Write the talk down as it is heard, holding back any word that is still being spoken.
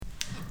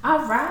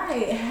All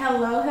right.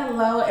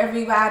 Hello,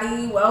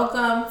 everybody.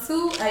 Welcome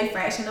to A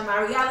Fraction of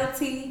My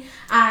Reality.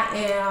 I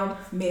am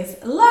Miss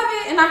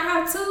Lovett, and I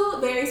have two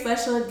very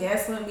special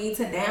guests with me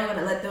today. I'm going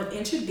to let them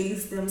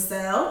introduce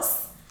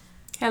themselves.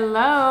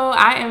 Hello,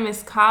 I am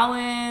Miss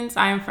Collins.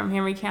 I am from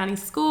Henry County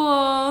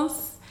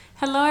Schools.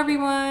 Hello,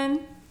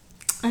 everyone.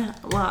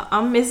 Well,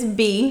 I'm Miss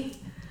B.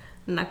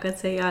 I'm not gonna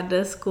tell y'all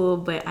the school,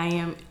 but I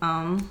am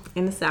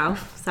in the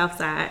south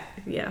side.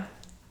 Yeah.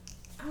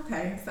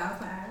 Okay,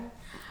 Southside.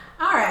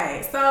 All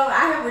right, so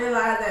I have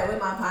realized that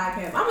with my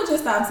podcast, I'm gonna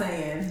just stop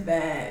saying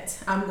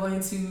that I'm going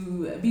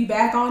to be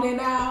back on it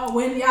now.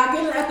 When y'all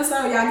get an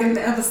episode, y'all get an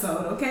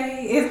episode.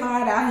 Okay, it's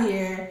hard out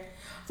here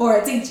for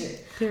a teacher.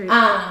 Period.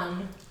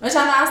 But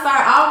y'all know I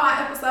start all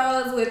my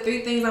episodes with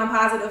 3 things I'm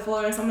positive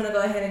for, so I'm gonna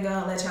go ahead and go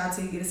and let y'all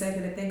two get a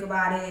second to think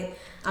about it.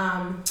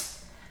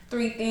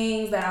 3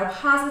 things that are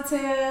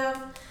positive.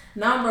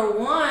 Number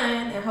 1,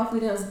 and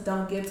hopefully those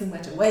don't give too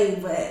much away,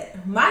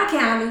 but my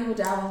county, which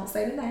I won't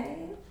say the name,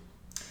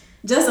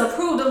 just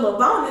approved a little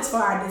bonus for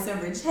our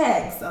December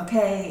checks.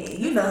 Okay,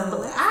 you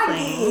know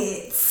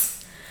I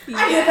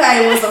get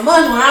paid once a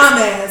month where I'm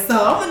at,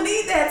 so I'm gonna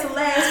need that to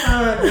last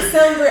from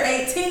December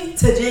 18th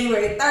to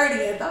January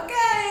 30th.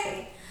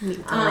 Okay.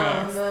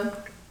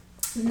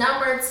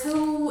 Number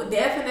 2,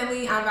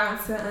 definitely I'm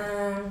about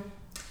to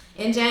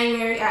in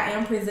January, I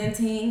am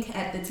presenting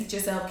at the Teacher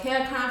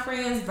Self-Care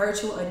Conference,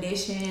 virtual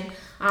edition.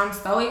 I'm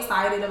so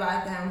excited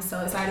about that. I'm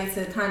so excited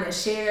to kind of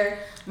share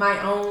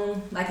my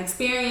own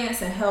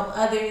experience and help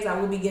others. I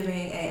will be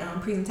giving a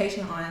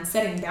presentation on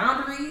setting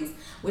boundaries,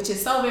 which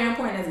is so very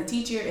important as a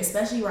teacher,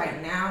 especially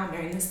right now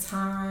during this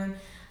time.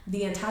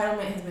 The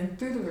entitlement has been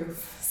through the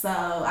roof. So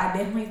I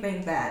definitely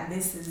think that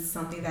this is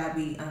something that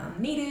will be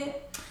needed.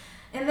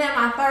 And then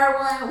my third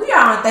one, we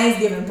are on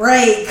Thanksgiving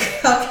break,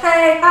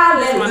 okay?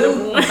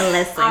 Hallelujah.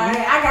 Blessing. All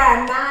right, I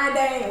got 9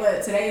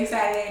 days. Today's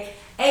Saturday,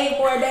 8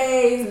 more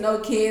days, no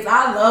kids.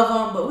 I love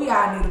them, but we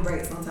all need a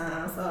break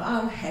sometimes. So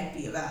I'm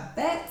happy about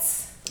that.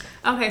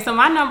 Okay, so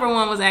my number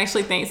 1 was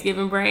actually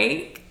Thanksgiving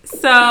break.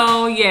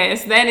 So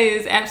yes, that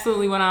is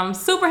absolutely what I'm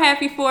super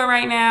happy for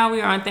right now.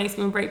 We are on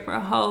Thanksgiving break for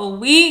a whole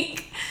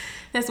week.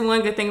 That's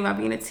one good thing about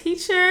being a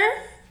teacher.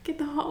 Get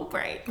the whole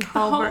break. The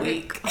whole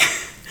week.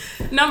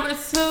 Number 2,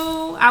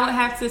 I would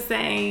have to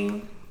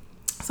say,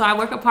 so I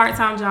work a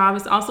part-time job.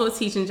 It's also a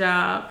teaching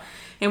job.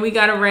 And we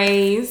got a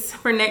raise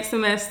for next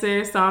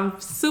semester. So I'm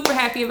super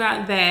happy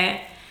about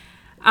that.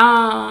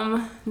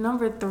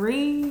 Number 3,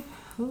 you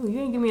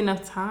didn't give me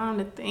enough time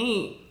to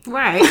think.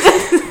 Right.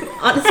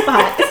 On the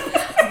spot.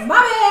 My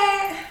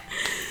bad.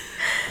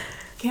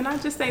 Can I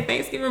just say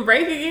Thanksgiving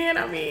break again?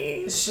 I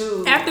mean,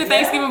 shoot. After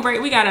Thanksgiving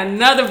break, we got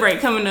another break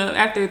coming up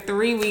after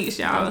 3 weeks,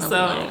 y'all.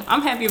 So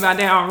I'm happy about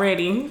that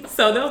already.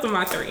 So those are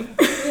my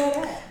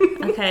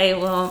 3. Okay,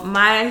 well,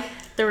 my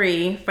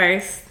 3,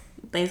 first,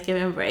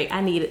 Thanksgiving break.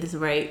 I needed this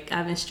break.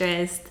 I've been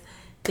stressed.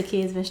 The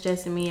kids been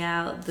stressing me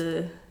out.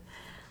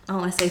 I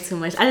don't want to say too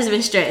much. I just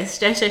been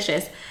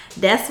stressed.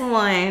 That's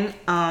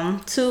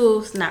 1.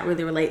 2 is not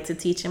really related to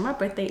teaching. My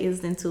birthday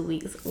is in 2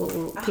 weeks.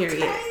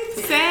 Period.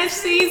 Okay. Sag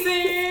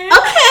season.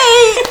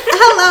 Okay.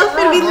 Hello,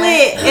 finna be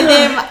lit. And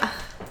then,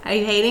 are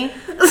you hating?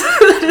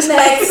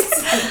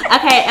 Next.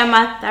 Okay, and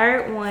my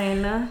third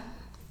one,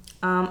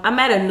 I'm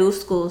at a new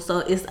school, so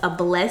it's a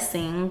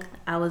blessing.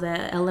 I was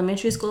at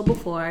elementary school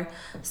before,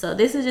 so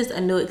this is just a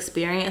new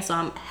experience, so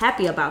I'm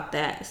happy about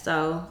that.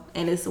 So,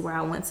 and it's where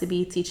I want to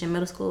be teaching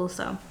middle school,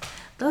 so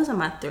those are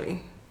my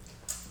 3.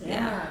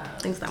 Yeah,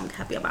 things that I'm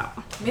happy about.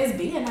 Miss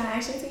B and I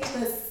actually teach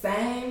the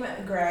same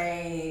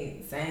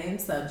grade, same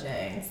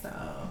subject,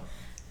 so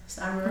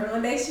I remember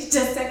one day she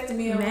just texted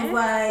me and was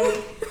like,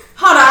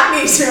 hold on,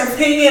 I need your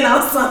opinion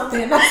on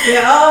something. I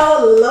said,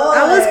 oh, Lord.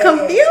 I was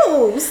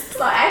confused.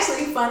 So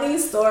actually, funny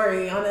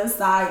story on a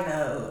side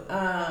note.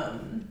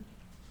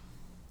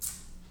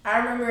 I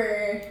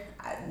remember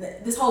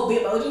this whole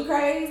Bitmoji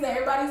craze that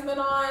everybody's been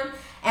on,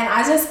 and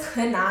I just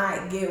could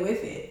not get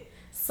with it.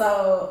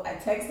 So I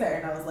texted her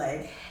and I was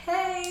like,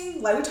 hey,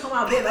 we talking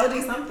about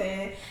Bitmoji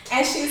something.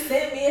 And she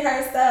sent me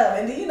her stuff.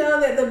 And do you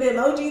know that the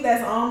Bitmoji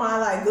that's on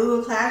my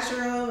Google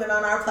Classroom and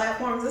on our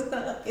platforms and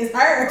stuff is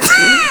her? So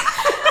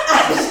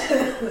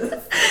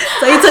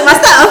you took my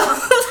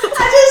stuff.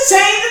 I just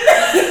changed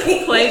the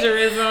name.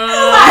 Plagiarism.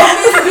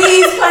 Miss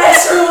B's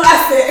Classroom. I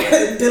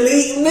said,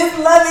 delete Miss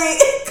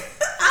Lovett.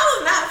 I was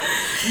not.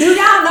 Do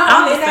y'all know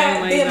I'm in that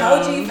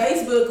Bitmoji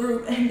Facebook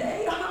group and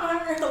they are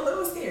a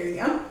little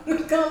scary. I'm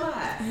not gonna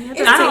lie. It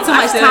takes too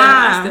much time.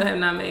 I still have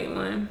not made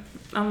one.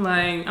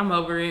 I'm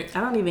over it. I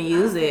don't even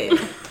use it.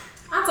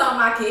 I told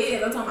my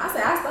kids, I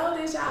said, I stole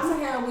this, y'all. I'm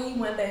gonna have weed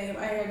one day.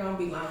 My hair gonna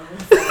be long.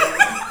 So,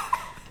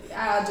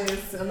 y'all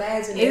just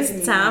imagine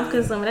it's time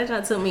consuming. That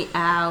just took me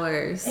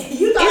hours.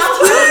 You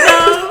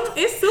thought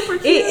it's super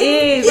cute. It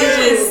is.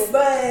 Yes,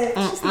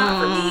 but it's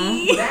not for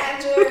me.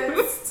 That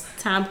just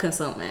time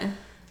consuming.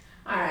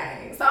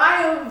 Alright, so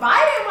I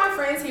invited my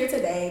friends here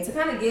today to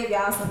kind of give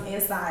y'all some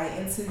insight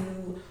into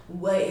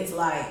what it's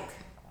like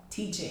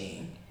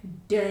teaching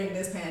during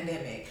this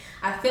pandemic.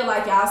 I feel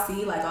like y'all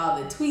see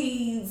all the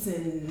tweets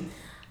and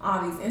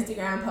all these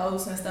Instagram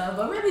posts and stuff,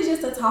 but really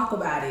just to talk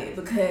about it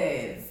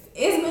because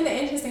it's been an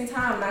interesting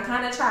time, and I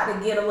kind of tried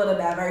to get a little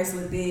diverse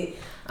with it.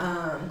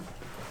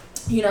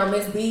 You know,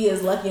 Miss B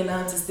is lucky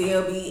enough to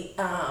still be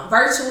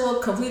virtual,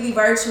 completely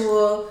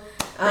virtual.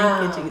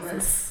 Thank you,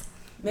 Jesus.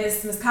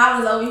 Miss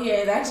Collins over here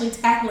is actually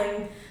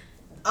tackling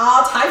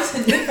all types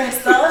of different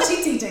stuff.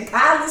 She teaching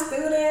college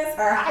students,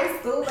 her high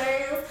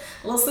schoolers,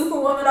 little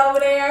superwoman over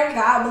there.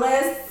 God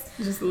bless.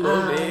 Just a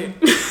little bit.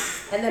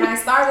 And then I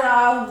started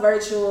off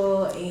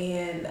virtual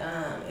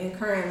and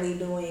currently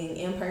doing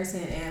in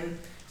person and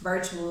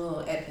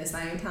virtual at the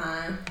same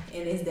time.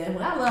 And it's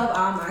definitely, I love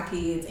all my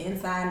kids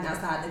inside and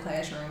outside the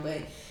classroom, but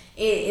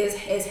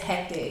it's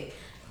hectic.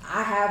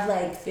 I have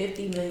like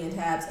 50 million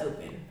tabs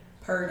open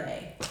per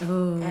day.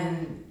 Ooh.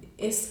 And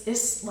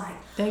it's like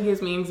that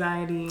gives me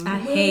anxiety. I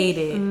hate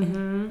it.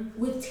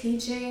 With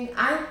teaching,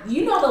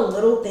 you know the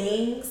little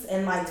things,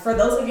 and like for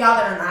those of y'all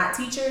that are not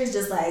teachers,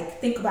 just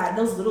like think about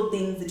those little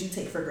things that you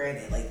take for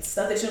granted, like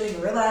stuff that you don't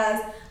even realize,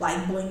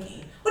 like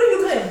blinking. What if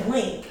you couldn't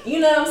blink?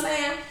 You know what I'm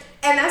saying?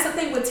 And that's the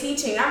thing with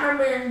teaching. I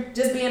remember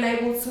just being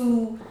able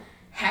to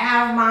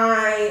have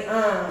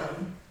my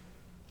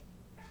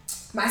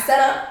my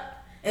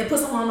setup and put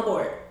something on the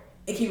board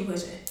and keep it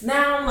pushing.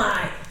 Now I'm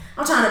like,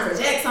 I'm trying to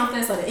project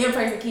something so the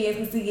in-person kids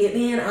can see it.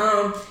 Then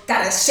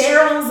gotta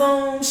share on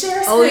Zoom,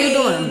 share screen. Oh, you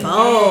doing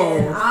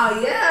both?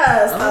 Oh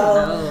yeah. So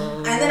no.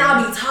 and then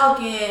I'll be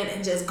talking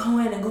and just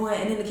going, and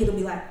then the kid will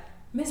be like,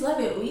 Miss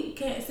Levitt, we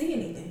can't see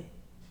anything.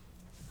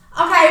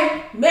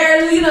 Okay,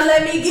 Mary Lou,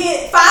 let me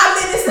get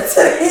 5 minutes into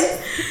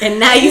this. And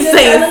now you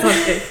saying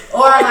something.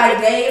 Or like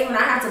days when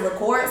I have to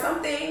record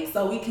something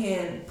so we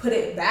can put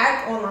it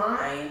back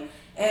online,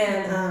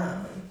 and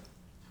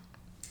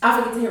I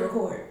forget to hit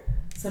record.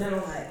 So then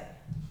I'm like,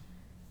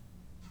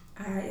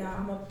 all right, y'all,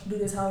 I'm going to do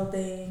this whole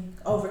thing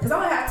over. Because I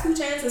only have 2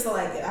 chances. So,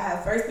 like, I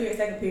have first period,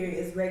 second period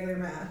is regular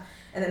math.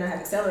 And then I have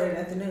accelerated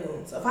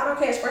afternoon. So, if I don't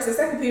catch first and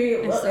second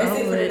period, well, that's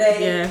it for the day.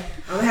 Yeah.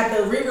 I'm going to have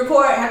to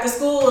re-record after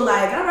school.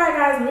 Like, all right,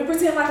 guys, let me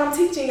pretend like I'm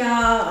teaching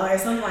y'all or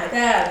something like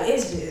that. But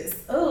it's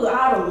just, all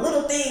the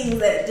little things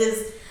that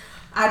just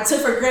I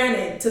took for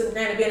granted.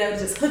 Being able to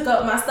just hook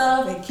up my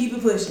stuff and keep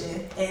it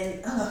pushing.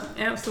 And,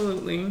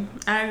 Absolutely.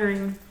 I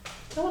agree.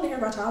 I want to hear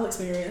about y'all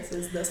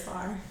experiences thus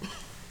far.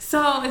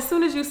 So as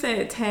soon as you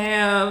said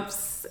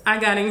tabs, I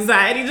got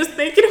anxiety just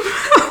thinking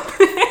about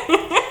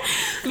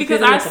it.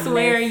 Because I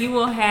swear you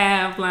will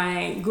have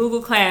like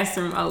Google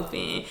Classroom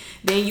open.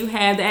 Then you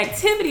have the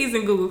activities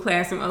in Google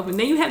Classroom open.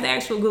 Then you have the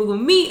actual Google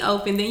Meet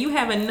open. Then you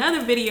have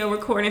another video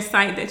recording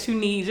site that you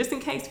need just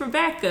in case for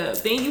backup.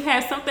 Then you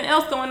have something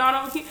else going on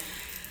over here.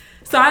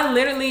 So I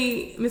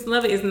literally, Miss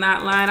Lovett is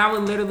not lying, I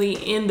would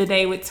literally end the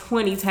day with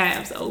 20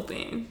 tabs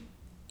open.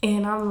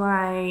 And I'm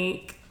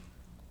like,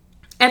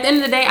 at the end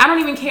of the day, I don't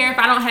even care if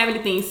I don't have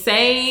anything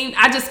saved.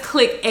 I just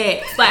click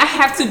X. Like, I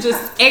have to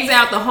just exit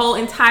out the whole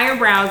entire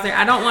browser.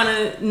 I don't want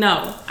to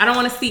know. I don't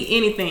want to see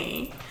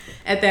anything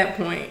at that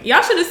point.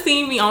 Y'all should have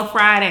seen me on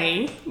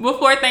Friday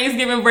before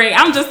Thanksgiving break.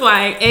 I'm just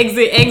like,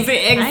 exit. I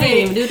didn't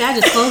even do that. I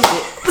just closed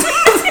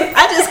it.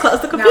 I just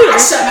closed the computer. No, I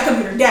shut my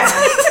computer down.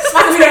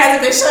 My computer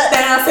hasn't been shut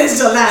down since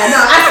July. No,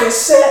 I been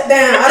shut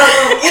down. I don't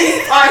want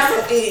any parts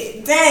of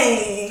it.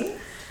 Dang.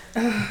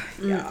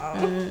 Y'all.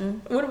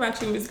 What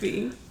about you, Miss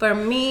B? For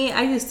me,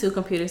 I use 2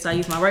 computers. So I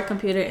use my work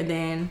computer and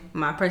then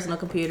my personal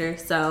computer.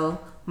 So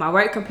my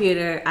work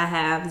computer, I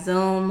have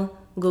Zoom,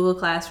 Google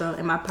Classroom,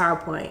 and my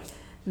PowerPoint.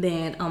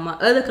 Then on my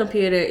other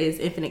computer is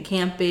Infinite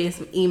Campus,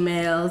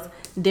 emails,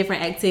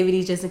 different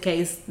activities, just in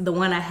case the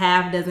one I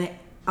have doesn't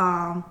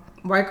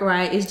work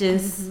right. It's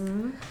just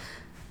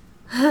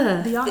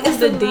Do y'all have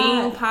the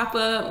ding pop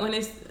up when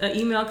an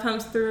email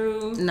comes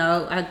through?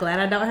 No, I'm glad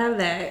I don't have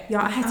that.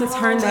 Y'all, I had to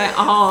turn that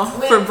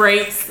off for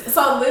breaks.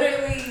 So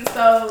literally,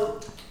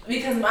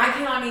 because my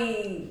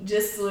county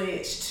just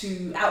switched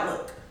to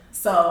Outlook,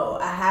 so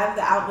I have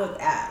the Outlook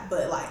app,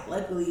 but like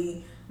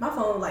luckily my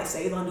phone like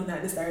stays on Do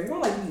Not Disturb. I don't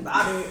like to be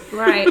bothered.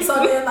 Right. So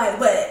then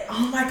but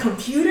on my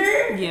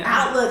computer,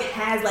 Outlook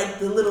has like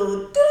the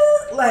little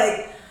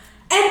like.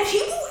 And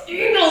people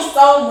email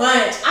so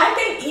much. I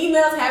think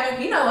emails haven't,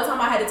 one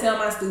time I had to tell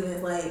my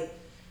students, like,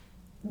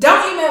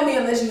 don't email me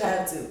unless you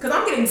have to. Because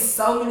I'm getting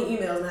so many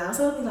emails now.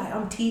 So it'll be like,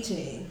 I'm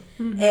teaching.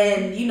 Mm-hmm.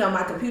 And,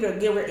 my computer,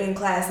 again, we're in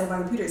class, so my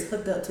computer is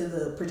hooked up to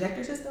the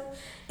projector system.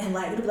 And,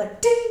 like, it'll be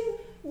like, ding,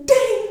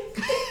 ding.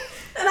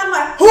 And I'm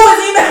like, who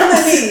is emailing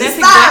me? That's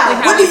Stop. exactly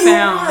how what it do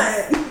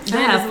sounds. I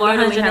have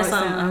 400 and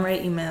something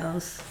unread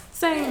emails.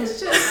 Same. It's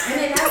just, and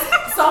then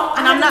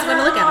and I'm not going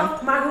to look at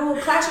them. My Google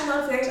Classroom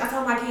notification, I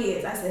told my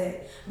kids, I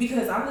said,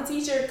 because I'm the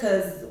teacher,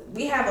 because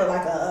we have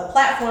a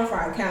platform for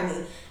our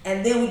county,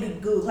 and then we do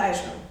Google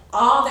Classroom.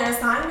 All their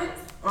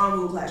assignments are on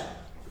Google Classroom.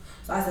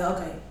 So I said,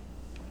 okay,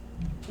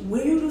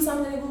 when you do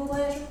something in Google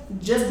Classroom,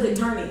 just click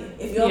turn in.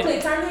 If you don't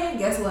click turn in,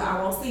 guess what?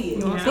 I won't see it.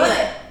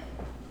 But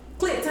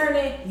click turn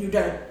in, you're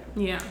done.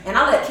 Yeah. And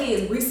I let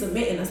kids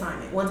resubmit an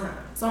assignment one time.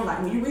 So I'm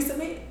like, when you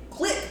resubmit,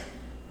 click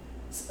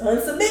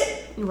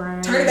unsubmit,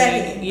 turn it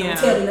back in. Don't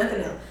tell me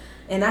nothing else.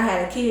 And I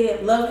had a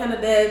kid, love him to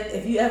death.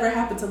 If you ever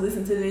happen to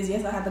listen to this,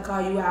 yes, I have to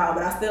call you out,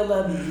 but I still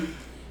love you.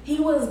 He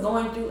was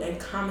going through and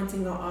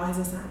commenting on all his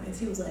assignments.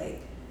 He was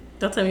like,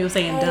 don't tell me you were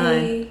saying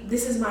hey, done.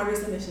 this is my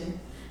resubmission.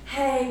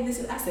 Hey, this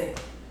is, I said,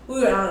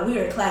 we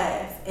were in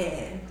class,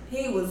 and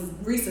he was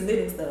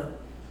resubmitting stuff.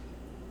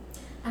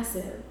 I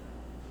said,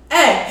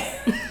 hey,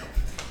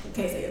 I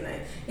can't say his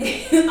name.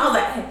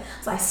 I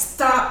was like,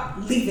 stop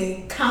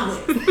leaving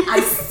comments. I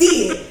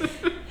see it.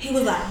 He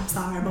was like, I'm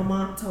sorry, my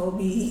mom told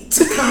me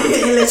to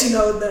comment and let you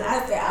know that.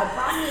 I said, I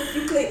promise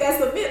you click that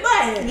submit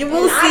button. You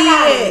will see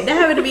it. That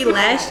happened to me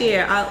last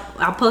year.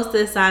 I'll post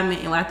the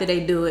assignment, and after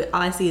they do it,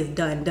 all I see is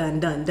done.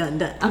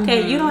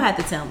 Okay, you don't have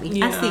to tell me.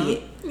 Yeah. I see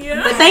it.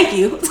 Yeah. But thank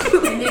you.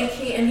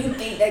 And you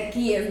think that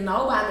kids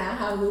know by now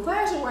how Google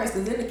Classroom works,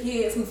 because then the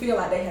kids who feel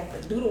like they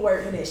have to do the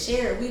work and then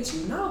share it with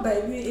you. No,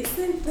 baby, it's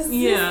in the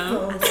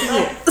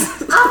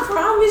system. I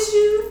promise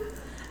you.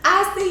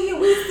 I see it,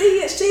 we see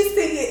it, she see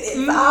it.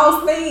 It's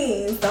all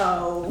seen.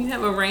 So you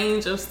have a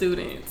range of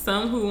students.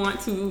 Some who want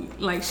to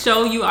like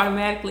show you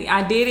automatically,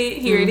 I did it,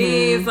 here it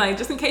is. Like,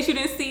 just in case you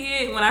didn't see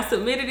it, when I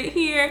submitted it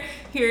here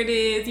it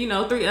is,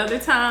 3 other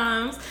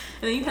times.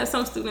 And then you have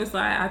some students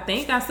like, I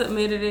think I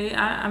submitted it.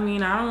 I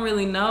mean, I don't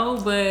really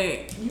know,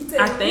 but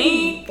I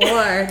think.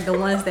 Or the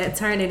ones that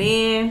turn it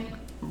in,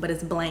 but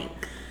it's blank.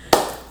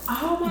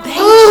 Oh my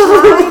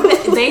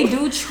they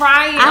do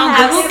try it. I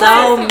have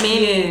so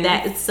many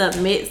that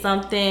submit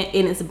something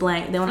and it's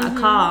blank. Then when I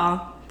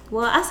call,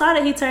 well, I saw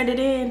that he turned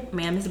it in.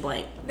 Ma'am, it's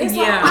blank. It's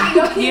like,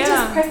 your kid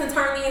just press and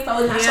turn in,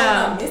 so it's not showing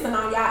up missing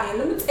on y'all. And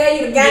let me tell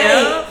you the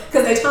game,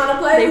 because they trying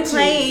to play with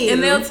you.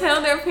 And they'll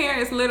tell their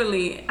parents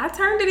literally, I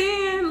turned it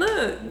in.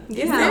 Look,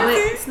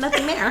 it's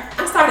nothing there.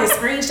 I started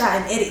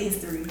screenshotting edit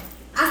history.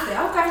 I said,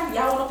 okay,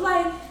 y'all want to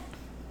play?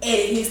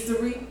 Edit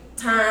history.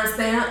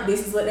 Timestamp,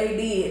 this is what they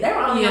did. They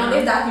were only on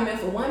this document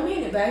for 1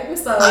 minute, baby.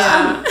 So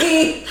how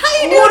you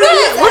do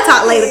that? We'll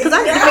talk later, because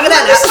I can figure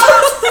that out.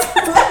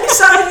 Let me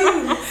show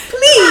you.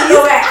 Please. I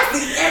go back. I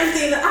see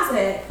everything.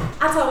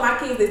 I told my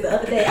kids this the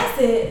other day. I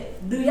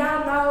said, do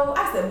y'all know?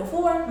 I said,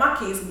 before, my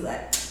kids would be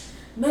like,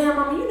 man,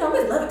 mama,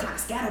 Miss Lovett kind of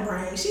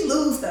scatterbrained. She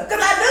lose stuff.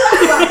 Because I do. I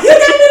was like, you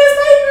got me this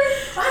paper?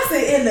 I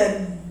said, in the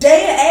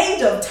day and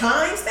age of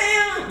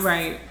timestamps?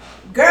 Right.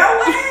 Girl,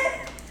 what?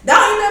 Don't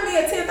email me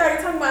at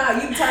 10:30 talking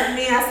about you typed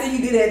me. I said you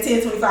did it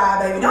at 10:25,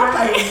 baby. Don't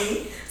play with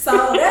me. So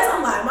that's,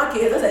 I'm like, my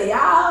kids, I say, y'all,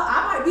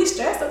 I might be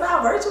stressed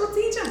about virtual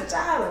teaching, but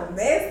y'all are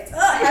messed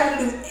up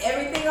having to do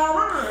everything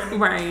online.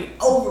 Right.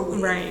 Over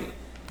with. Right.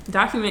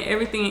 Document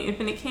everything in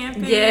Infinite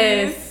Campus.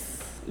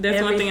 Yes. That's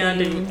everything. One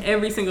thing I do.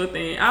 Every single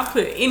thing. I'll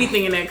put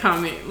anything in that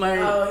comment. Like,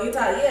 oh, you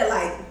talk,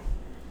 like,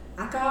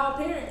 I called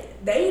parent.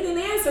 They didn't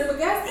answer, but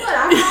guess what?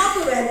 I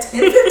called them at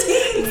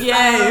 10:15.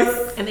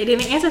 Yes. And they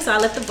didn't answer, so I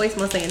left the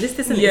voicemail saying this,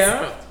 and this.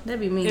 Yeah.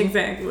 That'd be me.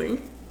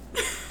 Exactly.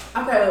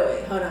 Okay,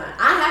 wait, hold on.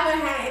 I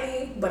haven't had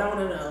any, but I want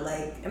to know,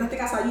 and I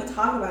think I saw you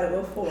talk about it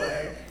before.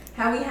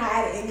 Have we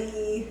had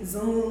any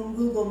Zoom,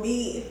 Google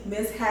Meet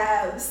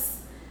mishaps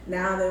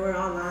now that we're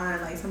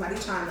online? Like somebody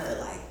trying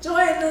to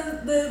join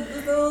the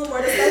Zoom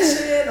or the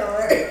session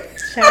or?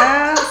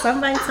 Child,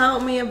 somebody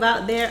told me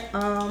about their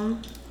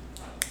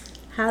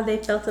how they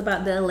felt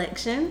about the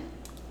election.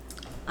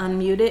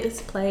 Unmuted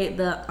played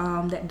the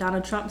that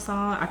Donald Trump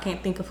song. I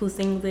can't think of who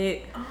sings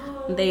it.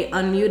 Oh. They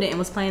unmuted and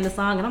was playing the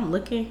song, and I'm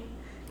looking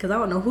because I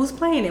don't know who's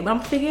playing it, but I'm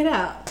gonna figure it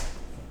out.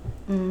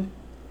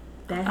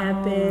 That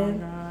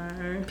happened.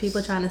 Oh,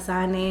 people trying to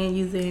sign in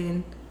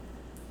using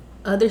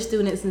other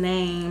students'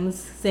 names,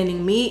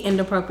 sending me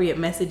inappropriate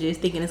messages,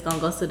 thinking it's gonna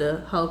go to the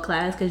whole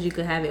class because you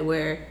could have it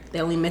where they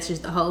only message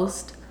the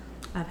host.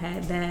 I've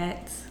had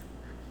that.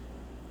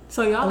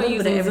 So y'all are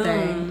using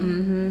everything.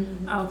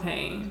 Zoom.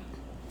 Okay.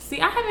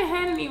 See, I haven't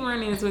had any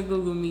run-ins with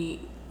Google Meet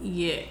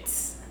yet.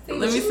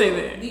 Let me say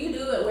that. Do you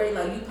do it where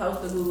you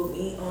post the Google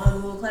Meet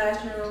on Google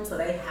Classroom so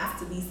they have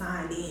to be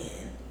signed in?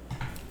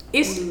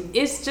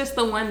 It's just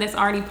the one that's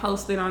already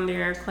posted on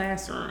their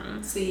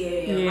classroom.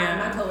 See,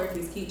 my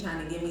coworkers keep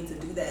trying to get me to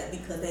do that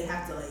because they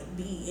have to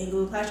be in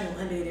Google Classroom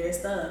under their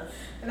stuff,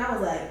 and I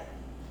was like,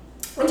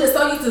 I'm just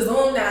so used to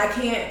Zoom that I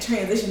can't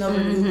transition over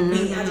to Google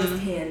Meet. I just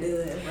can't do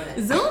it.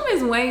 But Zoom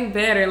is way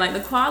better.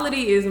 The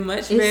quality is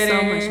much better. It's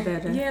so much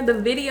better. Yeah, the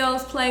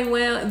videos play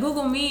well.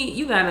 Google Meet,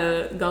 you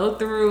gotta go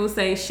through,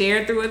 say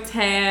share through a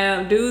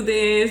tab, do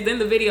this, then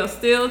the video's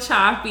still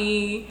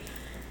choppy.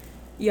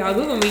 Y'all,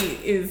 Google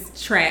Meet is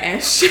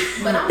trash.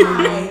 But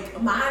I'm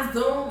like, my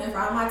Zoom, and for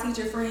all my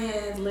teacher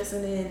friends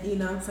listening, you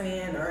know what I'm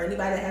saying, or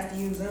anybody that has to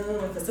use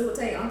Zoom and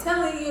facilitate, I'm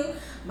telling you,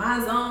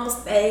 my Zoom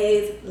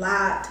stays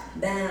locked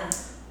down.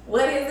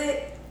 What is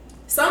it?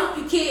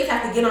 Some kids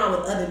have to get on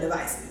with other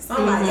devices. So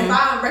I'm like, if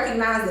I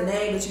recognize the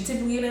name that you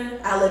typically get in,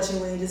 I'll let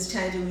you in, just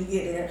change it when you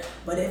get there.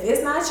 But if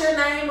it's not your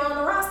name on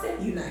the roster,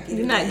 you're not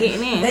getting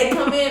in. They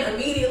come in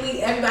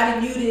immediately,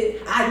 everybody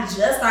muted. I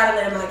just started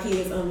letting my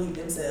kids unmute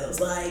themselves.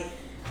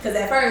 Because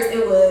at first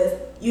it was,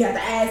 you have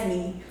to ask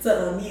me to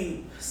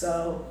unmute.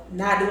 So,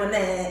 not doing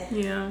that.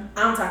 Yeah.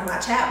 I'm talking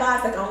about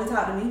chatbots that can only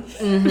talk to me.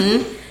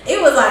 Mm-hmm.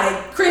 It was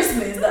like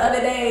Christmas the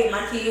other day.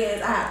 My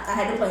kids, I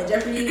had to play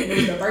Jeopardy, and it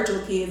was the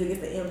virtual kids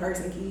against the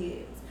in-person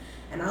kids.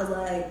 And I was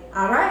like,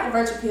 all right,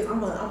 virtual kids, I'm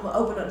gonna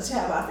open up the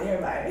chatbot for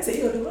everybody. They said,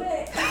 you gonna do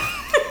what?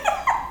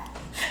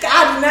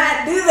 I do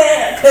not do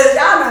that, because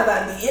y'all not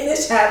about to be in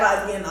this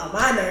chatbot getting on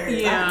my nerves.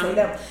 Yeah. I can tell you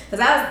that. Because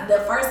that was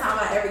the first time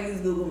I ever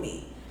used Google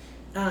Meet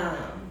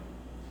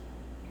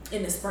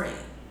in the spring.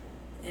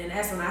 And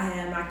that's when I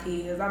had my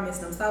kids. I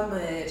missed them so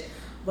much.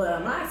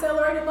 But my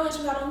accelerated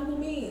bunch got on Google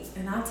Meets.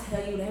 And I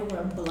tell you, they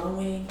were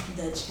blowing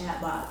the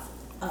chatbots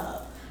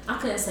up. I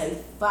couldn't say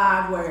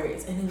 5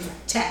 words. And it was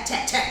like chat,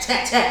 chat, chat,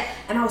 chat, chat.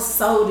 And I was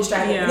so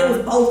distracted. Yeah. And it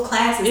was both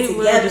classes It together.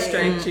 will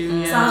distract you.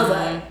 Yeah. So I was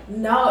like,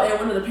 no. And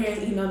one of the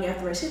parents emailed me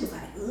afterwards. She was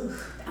like, ugh,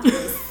 that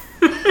was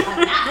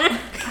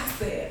I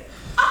said,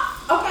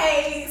 oh,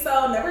 okay.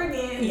 So never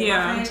again. Yeah.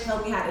 My friends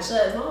told me how to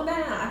shut Zoom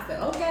down. I said,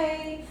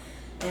 okay.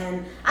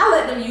 And I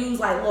let them use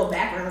like little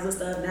backgrounds and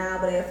stuff now,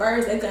 but at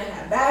first they couldn't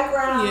have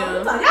backgrounds. Yeah.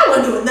 It's like, y'all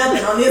wasn't doing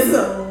nothing on this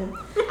Zoom.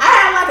 I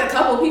had like a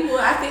couple people,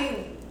 I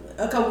think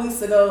a couple weeks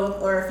ago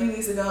or a few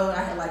weeks ago, I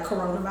had like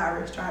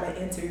coronavirus try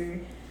to enter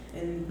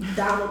and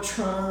Donald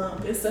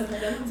Trump and stuff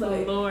like that. I was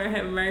like, Lord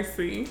have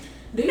mercy.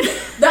 dude,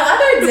 the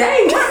other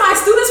day, one of my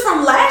students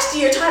from last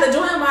year tried to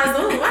join my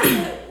Zoom. I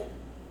said,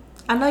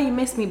 I know you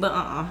missed me, but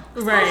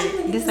Right.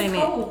 This ain't it.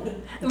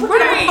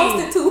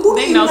 Right. Who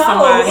They do you know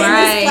somebody. in this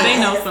Right. class? They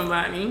know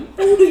somebody.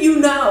 Who do you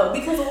know?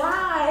 Because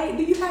why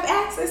do you have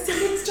access to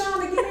this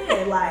trying to get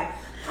in? Like,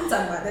 I'm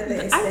talking about that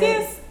thing. I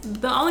guess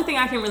the only thing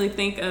I can really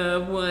think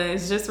of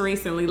was just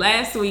recently,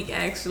 last week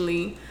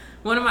actually,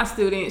 one of my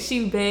students,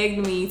 she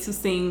begged me to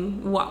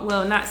sing walk,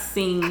 well, not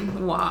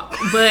sing walk,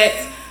 but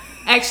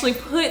actually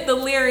put the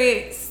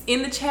lyrics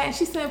in the chat.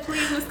 She said,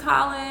 please, Miss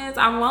Collins,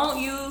 I won't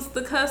use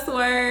the cuss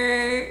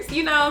words.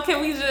 You know,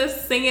 can we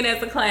just sing it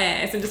as a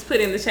class and just put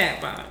it in the chat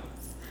box?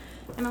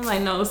 And I'm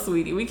like, no,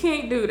 sweetie, we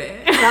can't do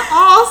that.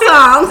 All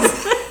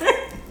songs.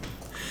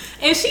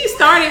 And she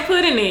started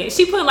putting it.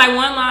 She put like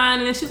one line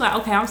and then she's like,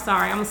 okay, I'm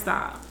sorry, I'm gonna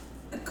stop.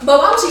 But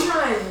why was she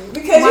trying?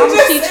 Because Why you was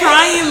just she said,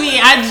 trying me?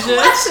 I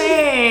just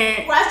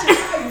said. Why she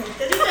trying you?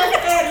 Because you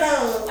just said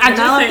no. I Now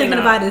just I'm said thinking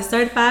no. about it.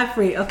 Certified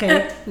free.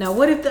 Okay. Now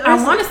what if the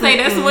I want to say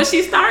that's what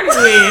she started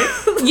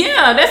with.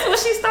 Yeah, that's what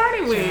she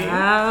started with.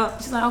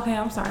 Child. She's like, okay,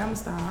 I'm sorry, I'm gonna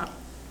stop.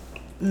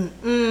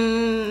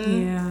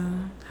 Mm-mm.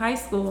 Yeah, high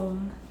school,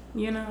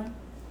 you know.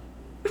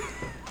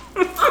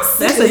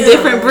 That's a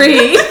different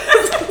breed.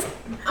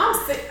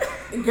 I'm sick.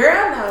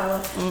 Girl,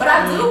 no. But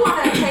I do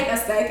want to take a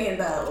second,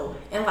 though.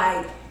 And,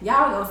 like,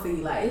 y'all gonna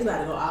see, like, it's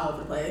about to go all over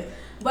the place.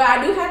 But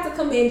I do have to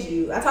commend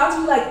you. I talk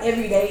to you, like,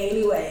 every day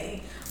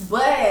anyway.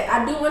 But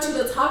I do want you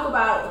to talk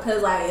about,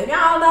 because, like, if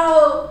y'all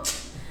know,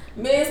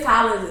 Miss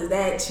Collins is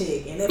that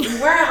chick. And if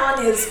we weren't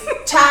on this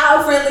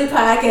child-friendly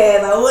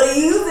podcast, I would have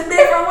used a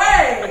different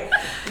word.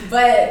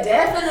 But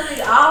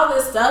definitely all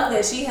the stuff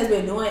that she has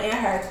been doing in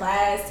her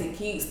class to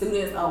keep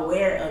students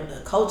aware of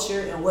the culture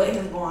and what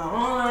is going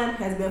on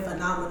has been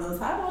phenomenal.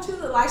 So I want you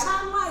to, like,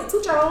 shine light,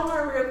 toot your own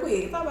horn real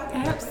quick. Talk about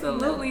that.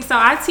 Absolutely. So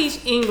I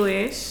teach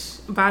English,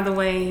 by the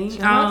way.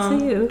 Shout out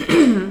to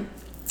you.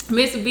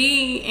 Miss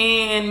B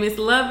and Miss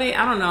Lovett,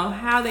 I don't know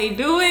how they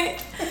do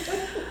it.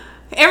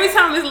 Every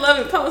time Miss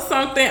Lovett posts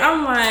something,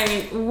 I'm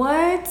like,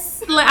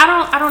 what? Like,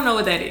 I don't know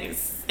what that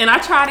is. And I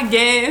try to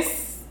guess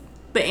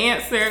the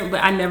answer,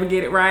 but I never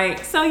get it right.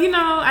 So, you know,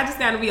 I just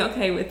got to be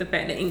okay with the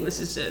fact that English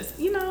is just,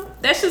 you know,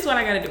 that's just what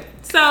I got to do.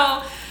 So,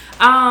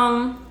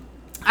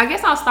 I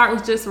guess I'll start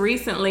with just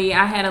recently.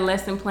 I had a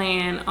lesson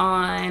plan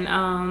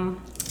on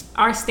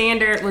our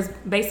standard was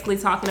basically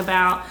talking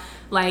about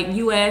like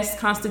U.S.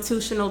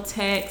 constitutional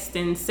text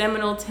and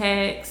seminal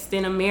text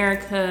in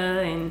America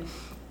and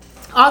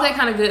all that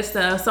kind of good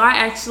stuff. So I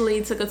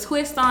actually took a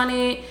twist on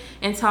it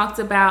and talked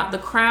about the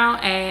Crown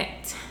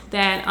Act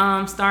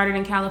that started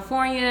in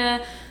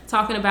California,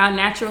 talking about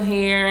natural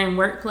hair and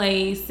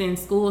workplace and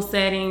school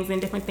settings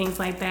and different things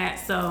like that.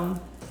 So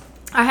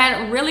I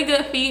had really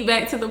good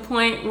feedback to the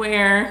point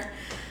where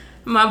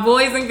my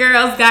boys and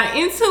girls got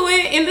into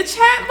it in the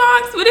chat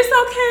box, but it's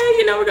okay.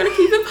 You know, we're going to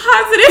keep it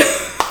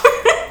positive.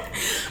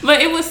 But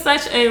it was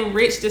such a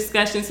rich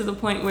discussion to the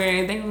point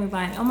where they were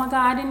like, oh my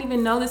God, I didn't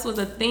even know this was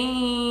a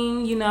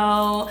thing. You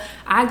know,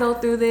 I go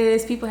through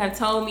this. People have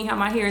told me how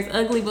my hair is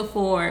ugly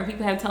before.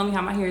 People have told me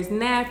how my hair is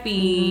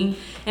nappy.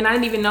 And I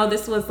didn't even know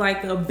this was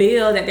like a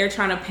bill that they're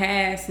trying to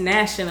pass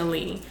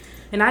nationally.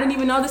 And I didn't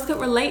even know this could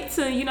relate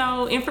to, you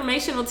know,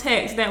 informational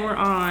texts that we're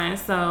on.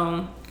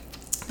 So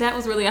that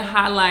was really a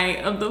highlight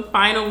of the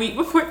final week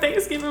before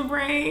Thanksgiving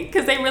break,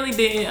 because they really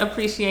did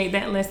appreciate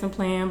that lesson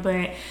plan.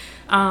 But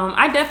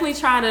I definitely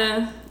try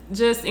to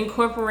just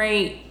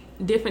incorporate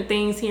different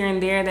things here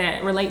and there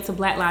that relate to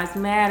Black Lives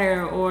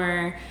Matter,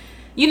 or,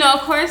 you know,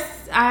 of course,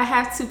 I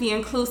have to be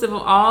inclusive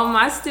of all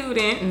my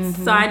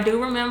students. So I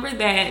do remember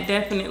that,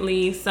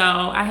 definitely. So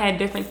I had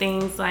different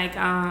things like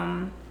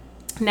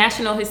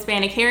National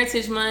Hispanic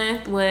Heritage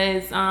Month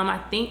was, I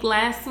think,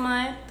 last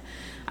month.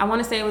 I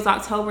want to say it was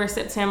October,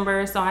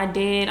 September. So I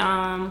did,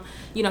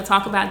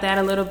 talk about that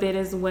a little bit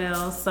as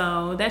well.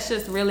 So that's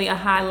just really a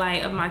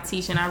highlight of my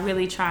teaching. I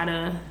really try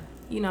to,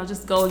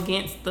 just go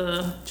against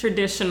the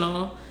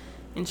traditional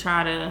and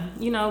try to,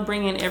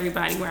 bring in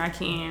everybody where I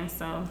can.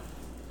 So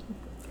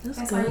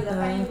that's why you're the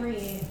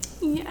favorite.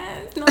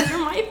 Yes, no, you're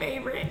my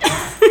favorite.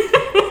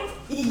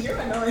 You're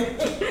annoying.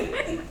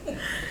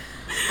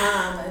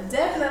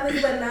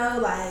 Definitely, but no,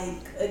 like,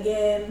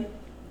 again,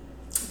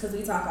 because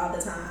we talk all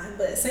the time,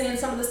 but seeing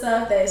some of the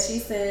stuff that she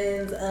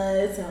sends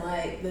us and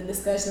like the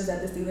discussions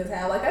that the students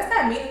have, like, that's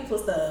that meaningful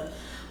stuff.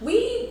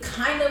 We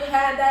kind of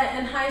had that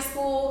in high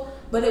school,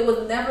 but it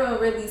was never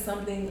really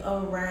something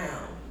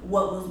around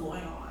what was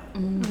going on.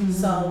 Mm-hmm.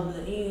 So,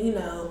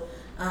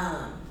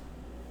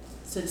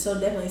 so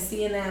definitely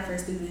seeing that for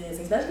students,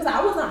 especially because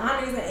I was an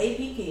honors and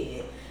AP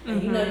kid.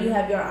 And you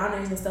have your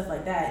honors and stuff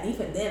like that. And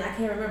even then, I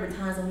can't remember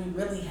times when we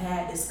really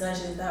had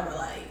discussions that were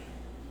like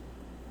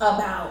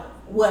about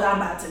what I'm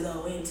about to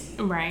go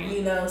into. Right.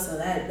 So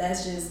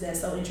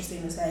that's so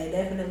interesting to say.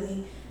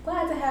 Definitely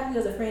glad to have you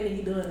as a friend and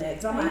you doing that.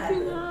 Because I might have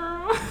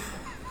to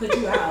put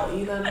you out.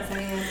 You know what I'm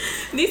saying?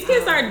 These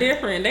kids are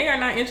different. They are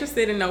not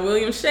interested in no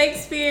William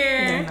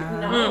Shakespeare.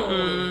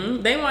 No.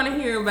 They want to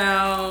hear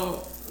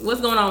about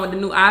what's going on with the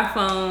new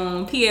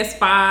iPhone,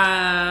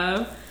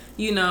 PS5.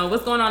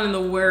 What's going on in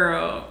the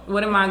world?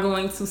 What am I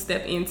going to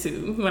step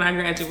into when I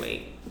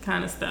graduate?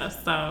 Kind of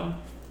stuff. So,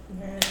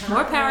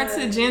 more power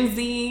to Gen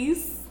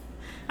Zs.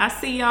 I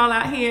see y'all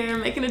out here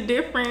making a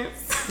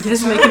difference.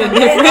 Just making a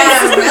difference.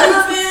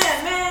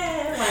 Relevant,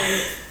 man.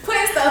 Like,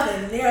 putting stuff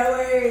in their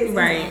words.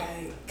 Right.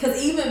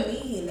 Because even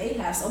me, they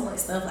have so much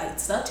stuff. Like,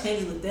 stuff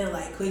changes with them,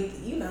 like,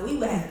 quickly. We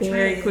would have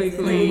very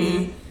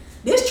quickly.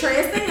 This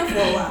trend staying for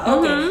a while.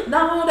 Okay.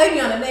 No, they be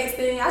on the next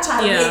thing. I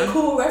try to make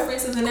cool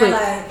references and they're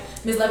like,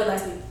 Miss Love it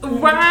last week.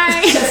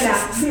 Right. Shut it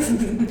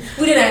down.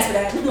 We didn't ask for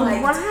that. I'm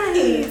like,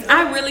 right.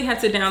 I really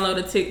had to download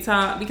a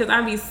TikTok because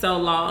I'd be so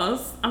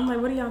lost. I'm like,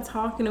 what are y'all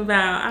talking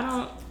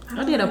about?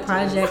 I did a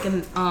project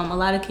and a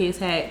lot of kids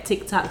had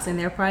TikToks in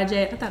their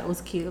project. I thought it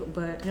was cute,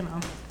 but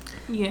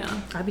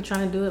yeah, I be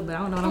trying to do it, but I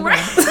don't know what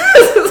I'm doing.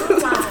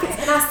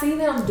 And I see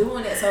them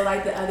doing it. So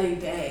like the other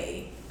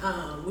day,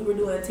 we were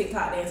doing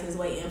TikTok dances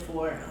waiting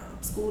for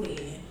school to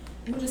end.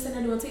 We were just sitting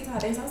there doing TikTok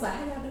dances. I was like,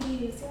 how y'all do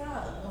this?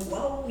 Y'all,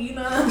 whoa, you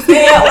know what I'm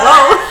saying?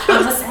 Whoa,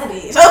 I'm a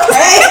savage.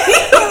 Okay.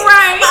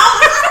 Right.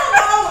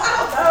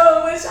 I don't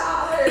know what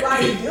y'all are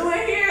like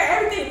doing here.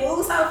 Everything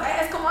moves so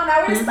fast. Come on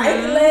now, we're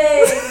cycling.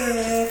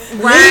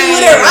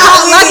 Right.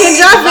 Lock and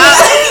drop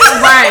it.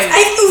 Right.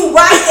 Take you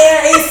right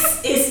there.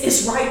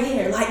 It's right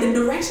there. Like the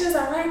directions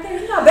are right there.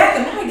 Back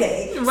in my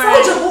day,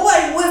 right. Soulja Boy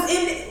was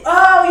in it.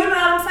 Oh, you know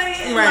what I'm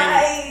saying?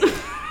 Right.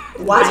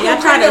 Like, watch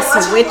y'all trying to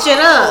switch it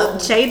up,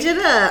 change it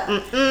up.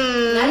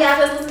 Now y'all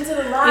just listen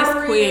to the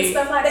lottery and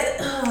stuff like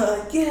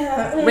that.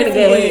 Yeah.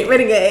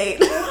 Renegade.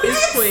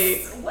 It's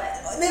quick. What?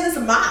 Then it's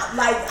a mop.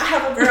 Like I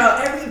have a girl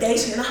every day.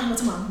 She and I'm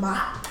to my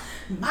mop.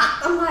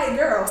 I'm like,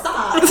 girl,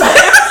 stop.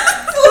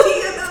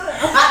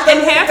 And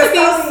half of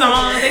these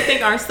songs they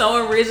think are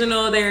so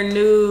original, they're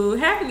new.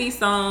 Half of these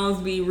songs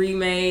be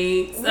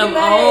remakes of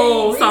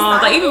old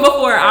songs, like even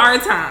before our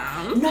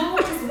time. No,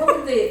 because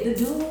what was it? The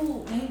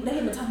dude, they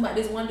even talking about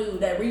this one dude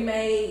that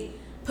remade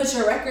Put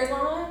Your Records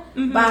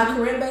On by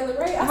Corinne Bailey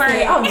Ray. I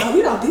said, oh no,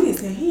 we don't do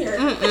this in here.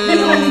 We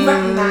only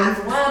recognize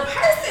one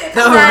person.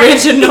 The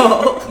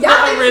original.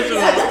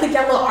 Y'all think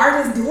y'all little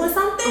artists doing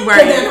something?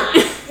 Right. They're not.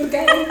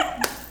 Okay.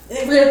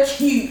 They're real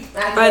cute.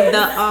 But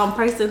the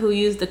person who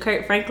used the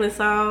Kurt Franklin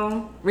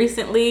song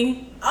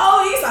recently.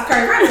 Oh, you saw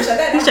Kurt Franklin. Shut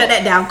that down. Shut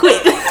that down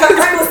quick. Kurt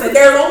Franklin said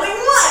there's only one.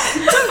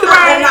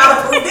 Right. And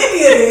not a any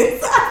of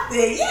this. I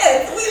said,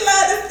 yes, we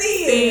love to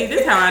see it. This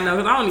is how I know,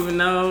 because I don't even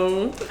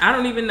know. I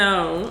don't even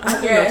know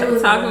what you're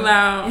talking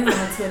about. It's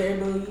on Twitter,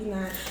 boo. You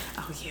not.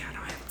 Oh, yeah, I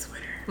don't have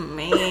Twitter.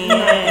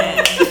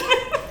 Man.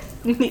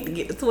 You need to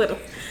get the Twitter.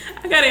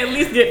 I gotta at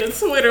least get the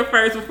Twitter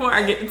first before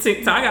I get the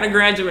TikTok. I gotta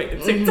graduate the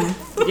TikTok.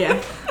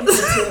 Yeah.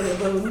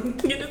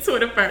 Get the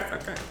Twitter first,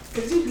 okay.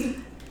 Cause you be.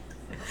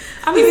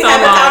 I be so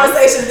having long.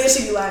 conversations, then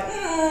she be like,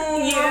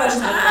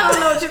 I don't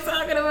know what you're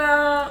talking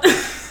about.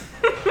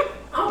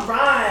 All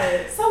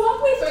right. So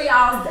walk me through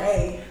y'all's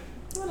day.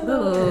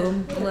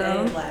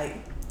 Well, like,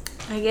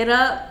 I get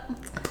up,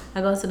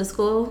 I go to the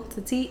school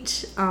to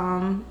teach.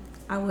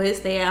 I would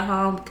stay at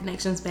home,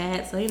 connection's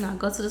bad, so I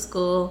go to the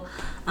school,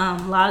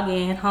 log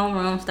in,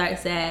 homeroom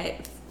starts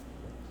at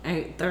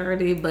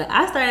 8:30, but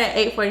I start at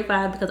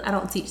 8:45 because I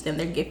don't teach them,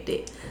 they're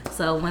gifted.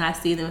 So when I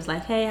see them, it's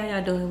like, hey, how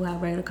y'all doing? We'll have a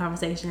regular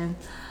conversation.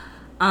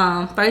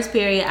 First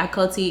period, I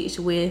co-teach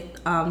with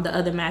the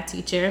other math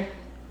teacher.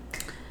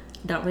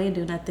 Don't really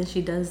do nothing.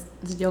 She does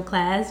your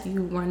class,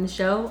 you run the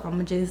show. I'm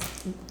gonna just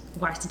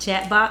watch the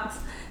chat box.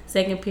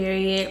 Second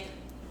period,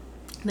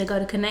 they go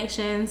to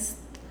connections,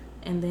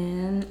 and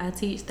then I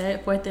teach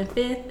third, fourth, and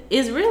fifth.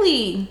 It's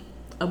really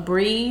a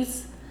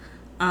breeze.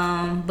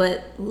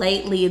 But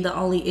lately, the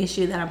only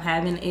issue that I'm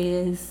having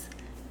is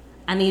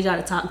I need y'all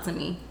to talk to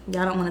me.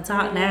 Y'all don't want to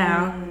talk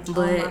now,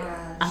 but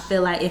I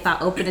feel like if I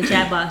open the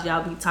chat box,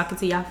 y'all be talking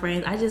to y'all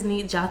friends. I just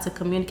need y'all to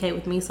communicate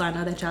with me so I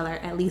know that y'all are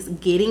at least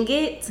getting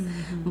it.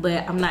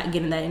 But I'm not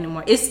getting that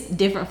anymore. It's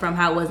different from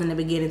how it was in the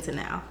beginning to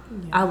now.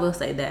 Yeah. I will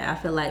say that. I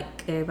feel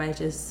like everybody's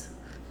just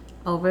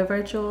over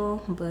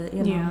virtual, but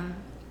you know,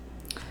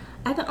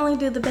 I can only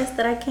do the best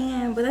that I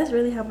can. But that's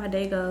really how my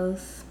day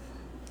goes.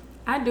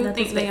 I do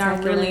think they are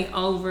really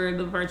over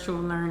the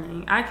virtual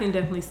learning. I can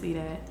definitely see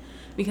that.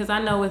 Because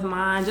I know with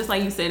mine, just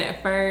like you said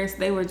at first,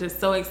 they were just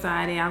so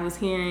excited. I was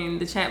hearing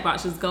the chat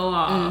box just go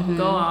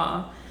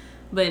off.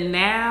 But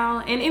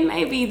now, and it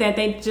may be that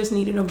they just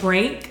needed a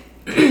break.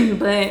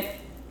 But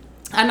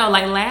I know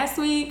like last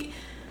week,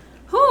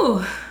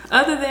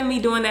 other than me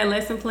doing that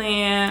lesson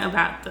plan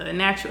about the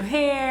natural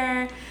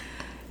hair,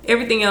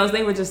 everything else,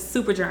 they were just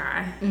super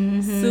dry.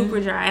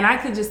 Super dry. And I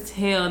could just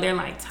tell they're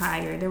like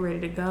tired. They're ready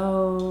to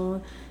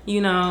go. You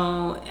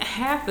know,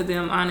 half of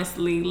them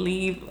honestly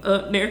leave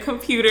up their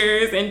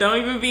computers and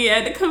don't even be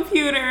at the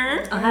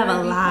computer. I have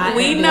a lot.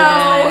 We know.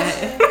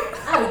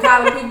 I be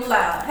calling people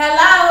out.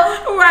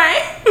 Hello.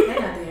 Right. They're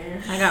not there.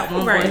 I got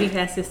one boy, he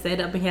has his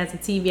setup and he has a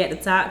TV at the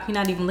top. He's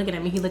not even looking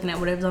at me. He's looking at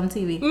whatever's on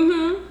TV.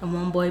 And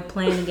one boy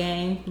playing the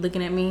game,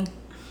 looking at me.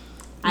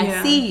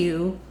 I see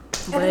you.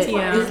 But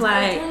it's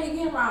like,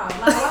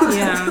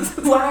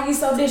 why are you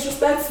so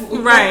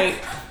disrespectful? Right.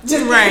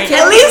 Just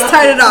at least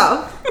turn it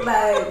off.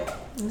 Like,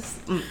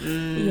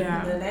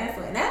 yeah.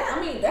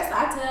 That's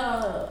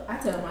I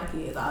tell my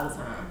kids all the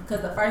time.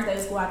 Because the first day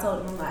of school, I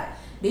told them, I'm like,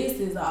 this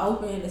is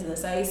a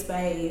safe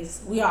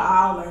space. We are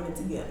all learning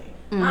together.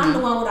 I'm the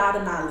one with all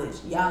the knowledge.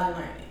 Y'all are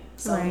learning.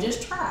 So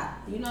just try.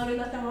 You know, there's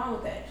nothing wrong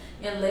with that.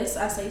 Unless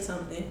I say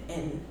something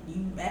and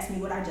you ask me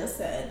what I just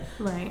said.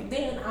 Right.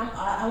 Then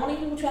I want to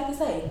hear what you have to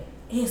say.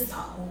 It's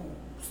so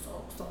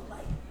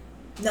like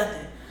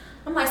nothing.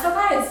 I'm like, so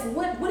guys,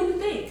 what do you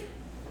think?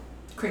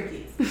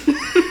 Crickets.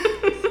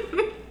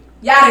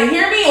 Y'all didn't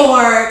hear me,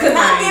 or because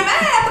I'm getting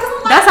mad because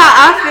I'm like, that's how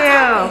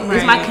I feel.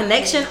 Is my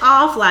connection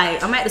off?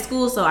 Like, I'm at the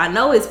school, so I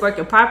know it's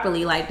working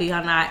properly. Like, do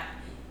y'all not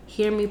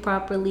hear me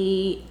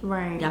properly?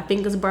 Right. Y'all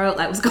fingers broke?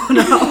 Like, what's going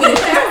on? I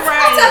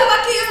tell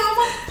my kids,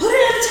 put it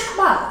in the chat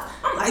box.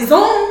 I'm like,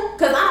 Zoom,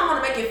 because I don't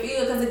want to make it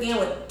feel, because again,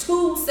 with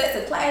 2 sets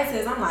of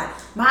classes, I'm like,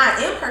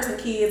 my in-person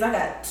kids, I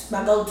got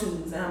my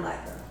go-tos, and I'm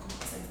like, girl, come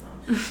on, say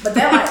something. But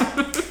they're like,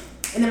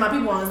 and then my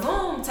people on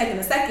Zoom taking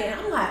a second,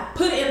 I'm like,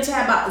 put it in the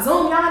chat box.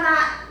 Zoom, y'all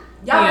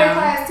in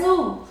class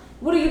too.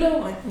 What are you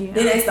doing? Yeah.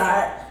 Then they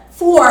start,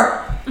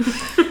 4,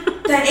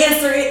 to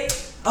answer it.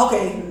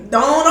 Okay,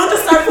 don't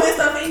just start putting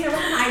stuff in here.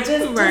 I'm like,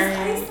 just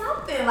say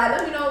something. Like,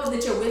 let me know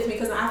that you're with me,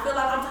 because I feel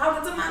like I'm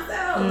talking to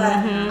myself.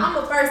 Like, I'm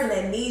a person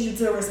that needs you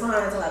to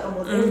respond to like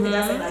almost everything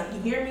I say. Like, you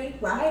hear me,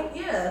 right?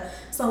 Yeah.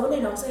 So when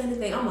they don't say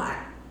anything, I'm like,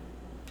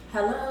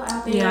 hello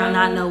out there. Yeah,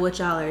 not know what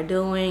y'all are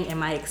doing.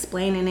 Am I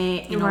explaining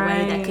it in a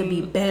way that could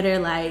be better?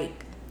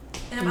 Like,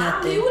 and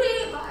nothing. Am I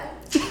muted?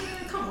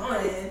 Like, come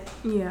on.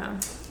 Yeah.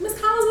 Miss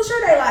Collins, what's your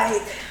day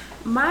like?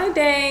 My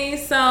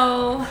day,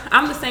 so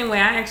I'm the same way.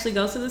 I actually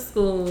go to the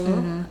school,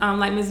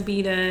 like Miss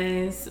B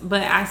does,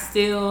 but I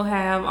still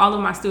have all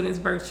of my students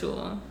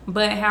virtual.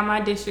 But how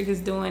my district is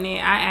doing it,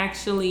 I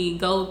actually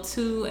go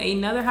to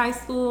another high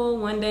school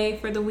one day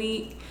for the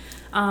week,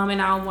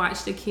 and I'll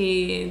watch the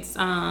kids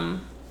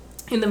in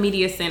the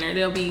media center.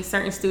 There'll be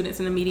certain students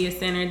in the media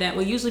center that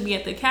will usually be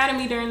at the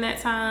academy during that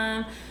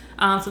time,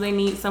 so they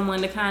need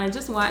someone to kind of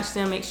just watch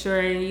them, make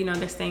sure, you know,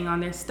 they're staying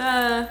on their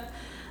stuff.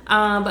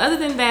 But other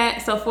than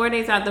that, so 4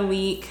 days out the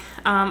week,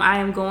 I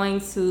am going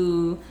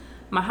to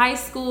my high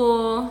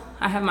school.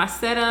 I have my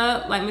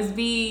setup, like Miss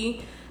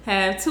B,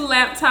 have 2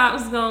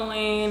 laptops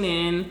going,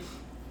 and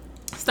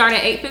start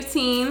at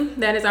 8:15.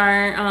 That is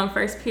our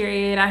first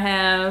period. I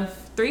have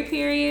 3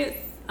 periods,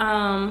 2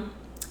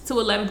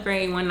 11th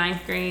grade, 1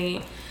 9th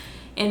grade.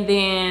 And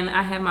then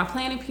I have my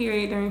planning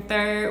period during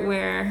 3rd,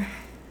 where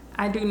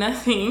I do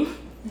nothing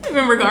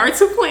in regard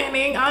to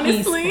planning,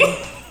 honestly.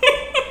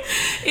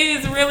 It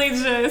is really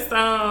just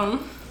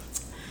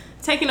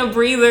taking a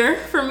breather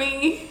for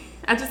me.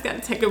 I just got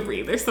to take a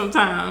breather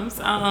sometimes.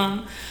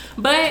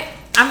 But,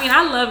 I mean,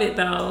 I love it,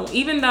 though.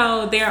 Even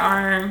though there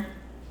are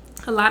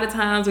a lot of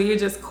times where you're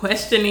just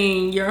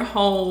questioning your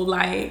whole,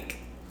 like,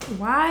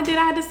 why did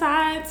I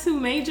decide to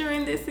major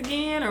in this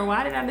again? Or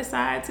why did I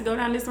decide to go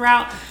down this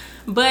route?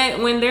 But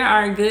when there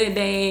are good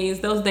days,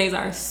 those days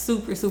are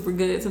super, super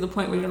good, to the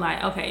point where you're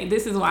like, okay,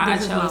 this is why I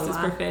chose this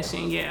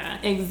profession. Yeah,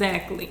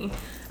 exactly.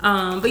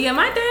 But yeah,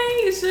 my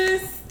day is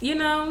just, you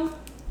know,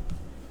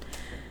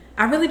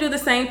 I really do the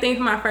same thing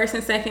for my 1st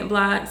and 2nd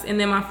blocks, and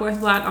then my 4th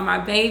block are my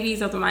babies.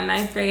 Those are my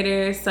 9th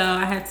graders, so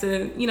I had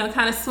to, you know,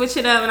 kind of switch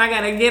it up, and I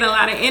got to get a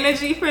lot of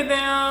energy for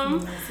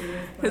them,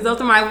 because those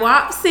are my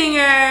WAP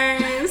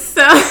singers.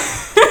 So,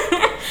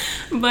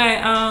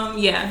 but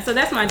yeah, so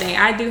that's my day.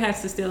 I do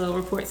have to still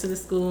report to the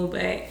school,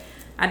 but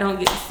I don't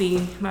get to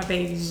see my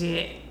babies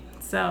yet.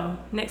 So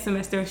next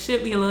semester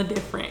should be a little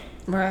different.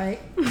 Right.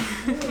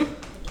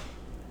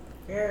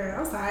 Girl,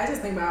 I'm sorry. I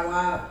just think about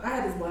WAP. I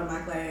had this boy in my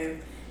class.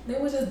 They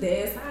was just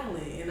dead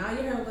silent, and all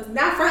you heard was,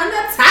 "Not from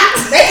the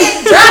top, they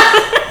get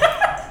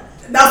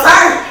dropped." No,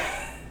 sir.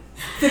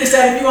 Finish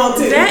that if you want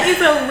to. That is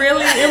a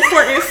really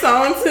important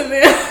song to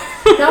them.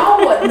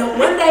 No,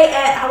 one day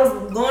I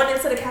was going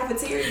into the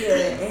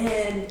cafeteria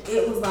and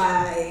it was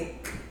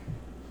like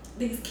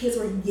these kids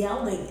were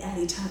yelling at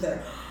each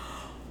other.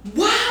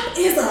 WAP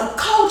is a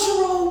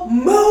cultural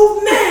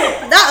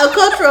movement. Not a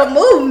cultural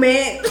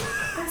movement.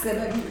 I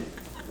said, baby,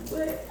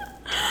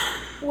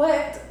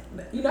 what?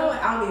 You know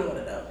what? I don't even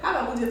want to know. How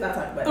about we just not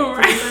talk about it?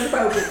 Right. It's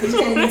inappropriate because you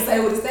can't even say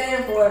what it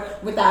stands for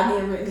without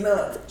being written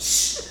up.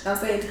 Shh. Don't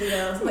say anything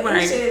else. But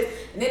right. shit.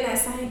 And then that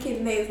same kid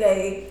the next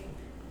day,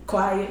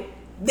 quiet.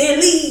 Then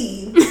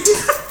leave.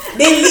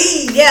 Then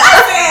leave. Yeah.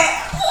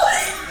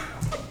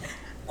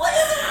 What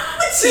is wrong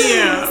with you?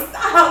 Yeah.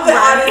 Stop with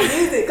all this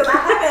music. Because I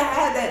haven't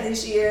had that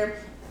this year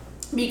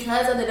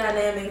because of the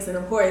dynamics. And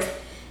of course,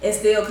 it's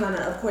still kind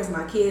of course,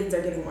 my kids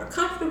are getting more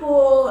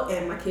comfortable.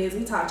 And my kids,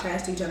 we talk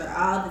trash to each other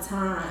all the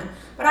time.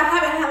 But I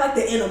haven't had like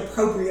the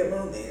inappropriate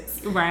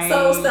moments. Right.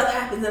 So stuff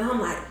happens and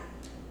I'm like,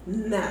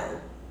 no.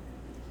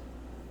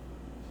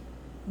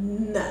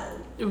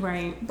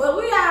 Right. But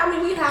we have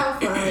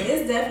fun.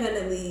 It's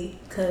definitely,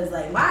 because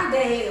like my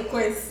day, of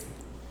course,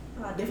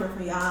 a lot different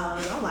from y'all.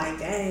 And I'm like,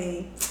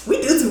 dang,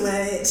 we do too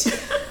much.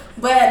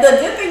 But the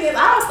good thing is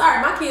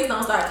my kids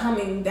don't start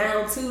coming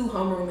down to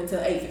homeroom until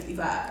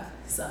 8:55.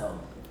 So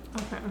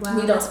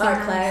we don't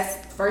start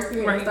class. First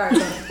period starts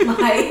at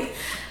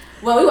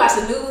we watch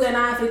the news at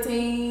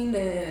 9:15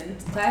 and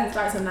class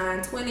starts at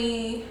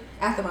 9:20.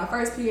 After my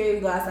first period,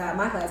 we go outside.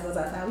 My class goes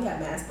outside. We have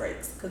mask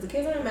breaks because the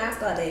kids are in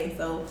masks all day.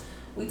 So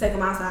we take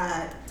them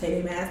outside, take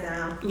their masks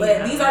down.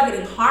 But these are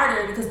getting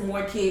harder because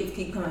more kids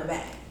keep coming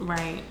back.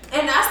 Right.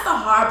 And that's the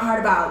hard part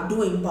about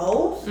doing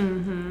both.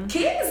 Mm-hmm.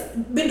 Kids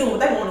been doing what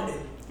they want to do.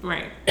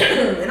 Right.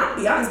 And I'll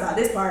be honest about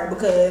this part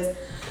because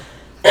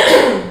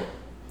I'm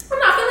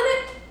not feeling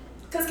it.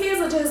 Because kids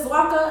will just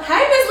walk up,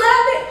 hey, Miss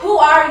Levitt, who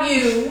are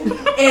you?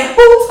 And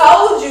who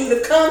told you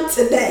to come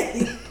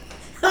today?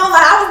 I'm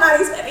like, I was not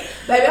expecting.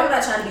 Baby, I'm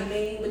not trying to be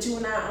mean, but you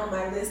were not on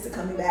my list to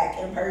coming back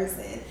in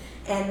person.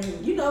 And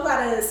you know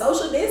about a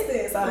social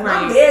distance. So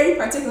I'm very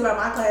particular about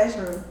my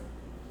classroom.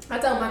 I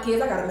tell my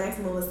kids I got a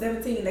maximum of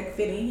 17 that can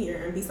fit in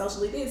here and be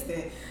socially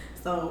distant.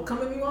 So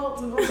come if you want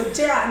to. Put a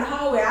chair out in the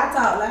hallway. I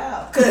talk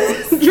loud.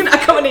 Cause you're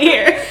not coming in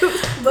here.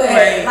 But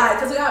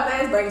cause we got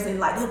mask breaks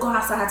and they'll go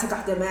outside, take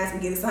off their mask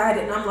and get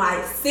excited. And I'm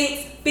like,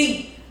 6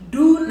 feet.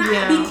 Do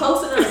not be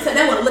close enough.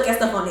 They want to look at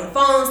stuff on their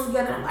phones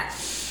together. I'm like,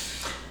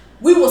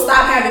 we will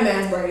stop having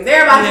mask breaks.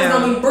 Everybody's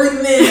gonna be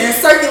breathing in and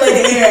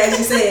circulating air, as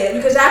you said,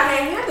 because y'all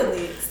can't handle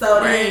it.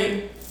 So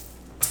then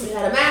we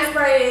had a mask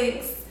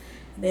breaks,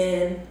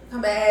 then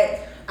come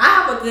back. I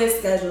have a good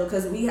schedule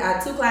because we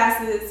have 2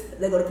 classes.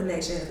 They go to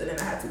connections, and then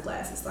I have 2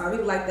 classes. So I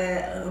really like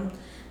that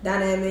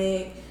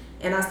dynamic.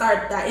 And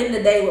I end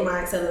the day with my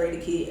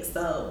accelerated kids.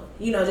 So,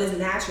 just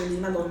naturally,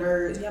 my little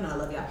nerds, y'all know I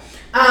love y'all.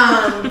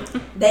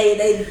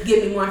 They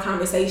give me more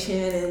conversation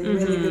and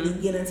really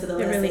get into the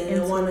lesson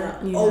and want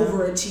to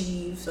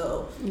overachieve.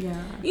 So,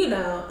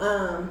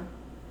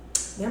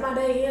 then my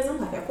day is, I'm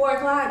like, at 4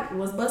 o'clock,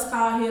 was bus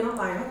call hit. I'm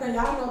like, okay,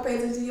 y'all don't pay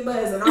attention to your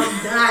bus. And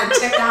I'm done,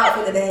 checked out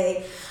for the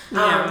day.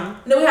 Then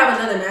we have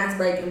another mask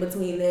break in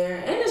between there.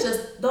 And it's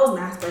just, those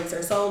mask breaks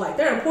are so,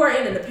 they're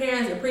important and the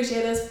parents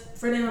appreciate us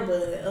for them.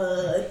 But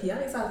y'all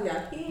need to talk to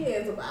y'all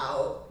kids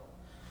about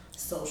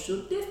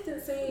social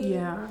distancing.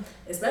 Yeah.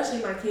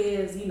 Especially my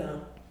kids,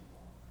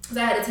 because I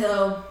had to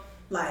tell,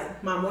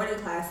 my morning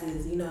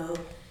classes,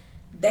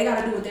 they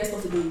got to do what they're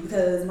supposed to do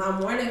because my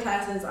morning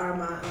classes are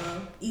my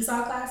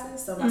ESOL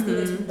classes. So my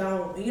students who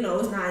don't,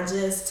 it's not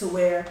just to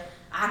where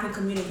I can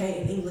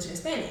communicate in English and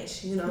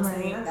Spanish. You know what I'm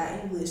saying? I got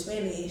English,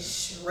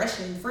 Spanish,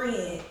 Russian,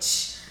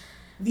 French,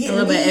 Vietnamese. A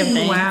little bit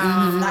everything.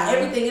 Wow.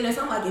 Everything in there.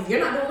 So I'm like, if you're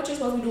not doing what you're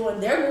supposed to be doing,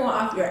 they're going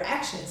off your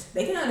actions.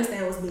 They can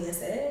understand what's being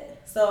said.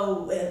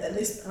 So at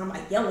least I'm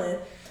yelling.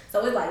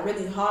 So it's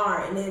really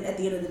hard. And then at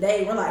the end of the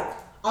day, we're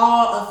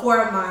all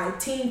 4 of my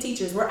team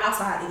teachers, we're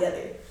outside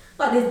together.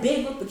 This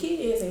big group of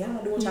kids, and y'all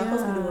not doing what y'all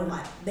supposed to be doing.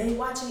 They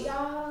watching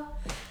y'all,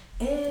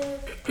 and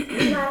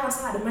we not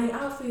outside the main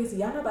office.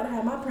 Y'all not about to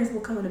have my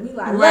principal coming to me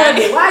why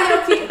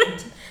your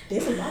kids?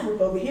 This is my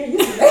group over here.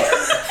 You see,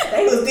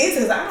 they was this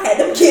since I had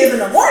them kids in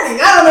the morning.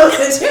 I don't know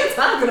what you're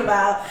talking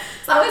about.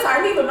 So it's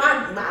hard. Even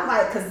my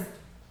because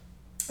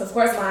of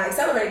course my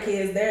accelerated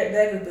kids,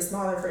 their group is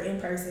smaller for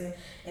in person,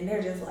 and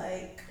they're just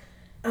try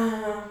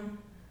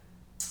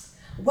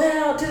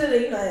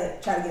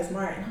to get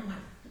smart. And I'm like,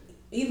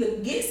 either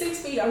get 6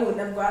 feet or we'll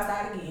never go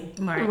outside again.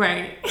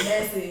 Right.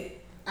 That's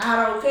it.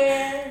 I don't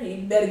care.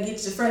 You better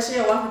get your fresh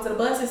air, walk into the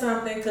bus or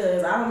something,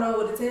 because I don't know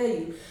what to tell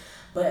you.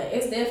 But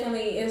it's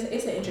definitely,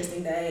 it's an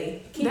interesting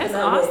day. That's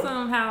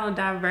awesome how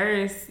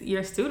diverse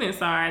your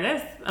students are.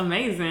 That's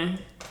amazing.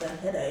 It's a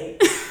headache.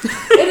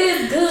 It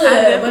is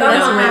good, but I'm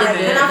not really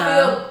good. And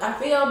I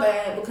feel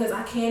bad because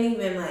I can't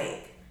even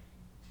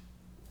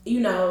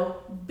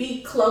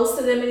be close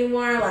to them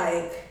anymore.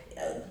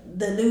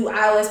 The new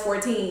iOS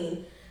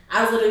 14.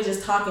 I was literally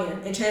just talking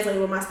and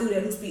translating with my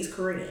student who speaks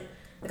Korean.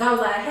 I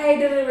was like, hey,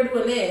 we're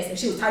doing this. And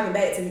she was typing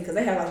back to me because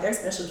they have their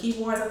special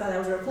keyboards. I thought that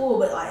was real cool.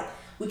 But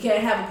we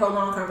can't have a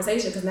prolonged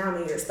conversation because now I'm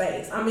in your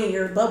space. I'm in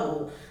your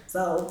bubble.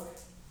 So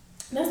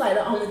that's like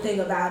the only thing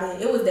about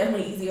it. It was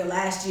definitely easier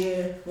last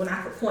year when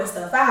I could point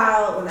stuff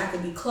out, when I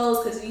could be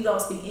close, because you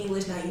don't speak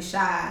English, now you're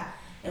shy.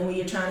 And when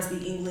you're trying to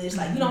speak English,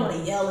 like, you don't want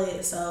to yell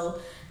it. So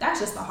that's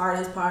just the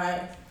hardest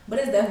part. But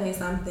it's definitely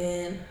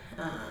something.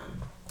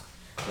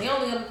 The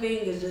only other thing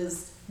is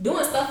just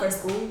doing stuff for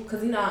school,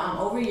 because, you know, I'm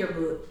over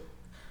yearbook.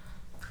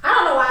 I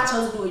don't know why I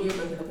chose to do a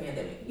yearbook in the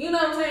pandemic. You know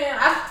what I'm saying?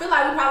 I feel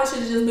like we probably should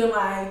have just been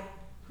like,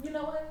 you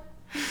know what?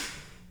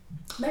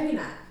 Maybe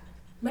not.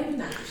 Maybe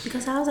not.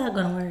 Because how's that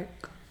gonna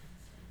work?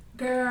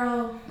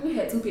 Girl, we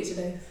had 2 picture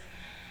days.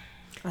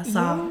 I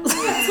saw. We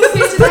had 2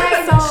 picture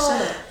days.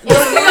 Shut up.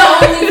 And we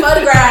only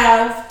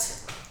photographed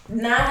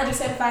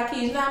 975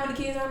 kids. You know how many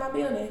kids are in my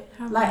building?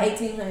 Like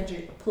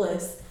 1,800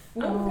 plus.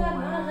 We only got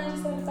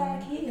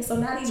 975 kids. So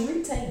now these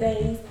retake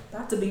days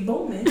about to be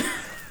booming.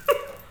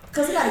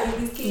 Because we got to get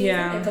these kids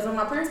in. Because when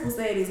my principal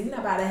said this, we're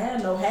not about to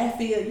have no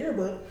half-filled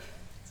yearbook.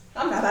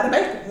 I'm not about to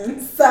make one.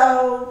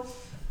 So...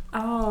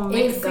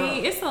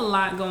 it's a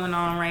lot going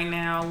on right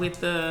now with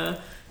the,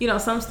 you know,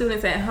 some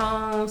students at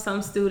home,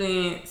 some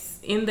students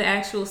in the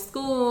actual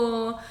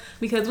school,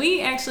 because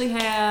we actually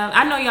have,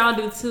 I know y'all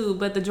do too,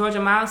 but the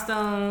Georgia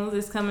Milestones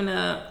is coming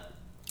up.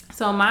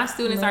 So my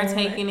students are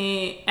taking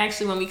it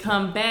actually when we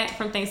come back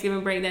from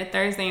Thanksgiving break that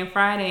Thursday and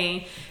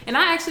Friday. And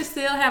I actually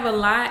still have a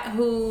lot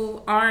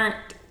who aren't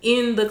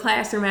in the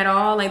classroom at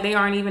all. Like, they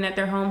aren't even at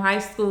their home high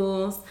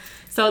schools.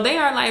 So they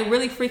are like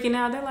really freaking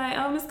out. They're like,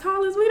 "Oh, Miss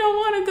Collins, we don't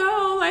want to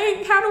go.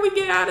 Like, how do we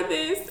get out of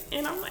this?"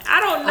 And I'm like,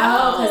 I don't know.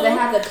 Oh, because they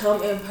have to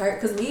come in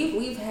Because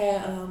we've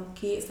had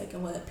kids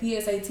taking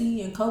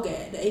PSAT and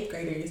COGAT, the 8th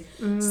graders.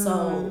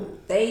 So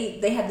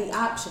they have the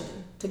option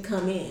to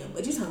come in.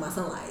 But you're talking about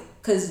something like,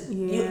 because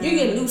you're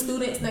getting new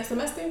students next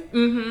semester.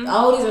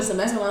 All these are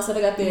semester ones, so they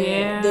got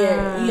their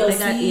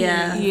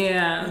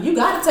EOC. You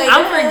got to take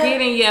I'm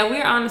forgetting. Yeah,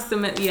 we're on the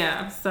semester.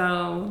 Yeah,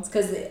 so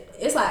because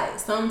it's like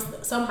some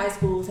high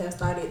schools have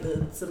started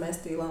the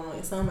semester long,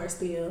 and some are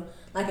still,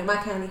 like in my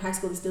county, high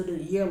schools still do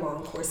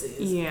year-long courses.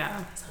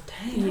 Yeah. So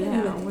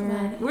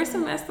dang. We're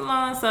semester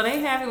long, so they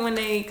have it when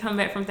they come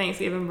back from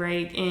Thanksgiving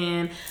break,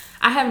 and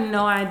I have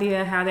no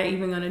idea how they're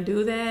even gonna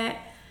do that.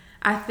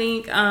 I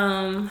think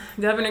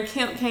Governor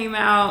Kemp came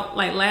out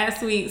like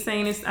last week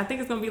saying I think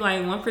it's gonna be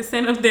like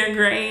 1% of their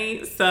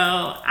grade. So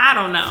I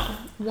don't know.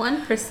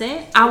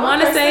 1%? I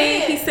want to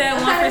say he said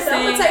 1%. I'm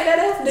gonna take that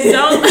F then.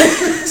 Don't.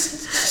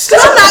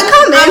 I'm not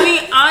coming. I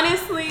mean,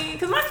 honestly,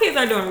 because my kids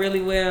are doing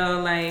really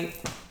well.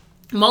 Like,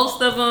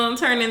 most of them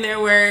turn in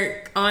their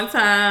work on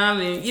time,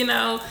 and you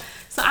know.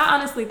 So I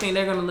honestly think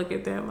they're gonna look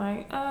at that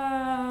like,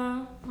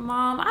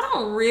 Mom, I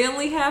don't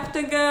really have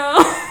to go.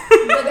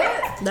 But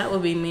that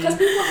would be me. Because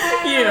people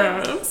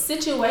have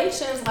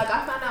situations, like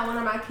I found out one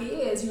of my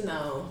kids, you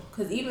know,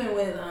 because even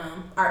with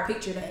our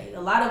picture day,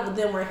 a lot of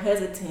them were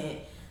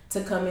hesitant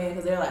to come in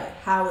because they're like,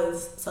 how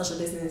is social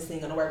distancing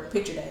going to work with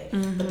picture day?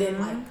 But then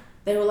like,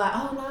 they were like,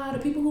 oh no,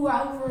 the people who were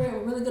over it were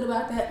really good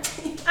about that.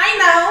 I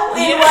know,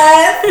 it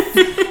was.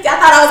 Y'all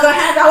thought I was going to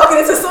have y'all walking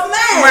into some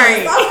mess.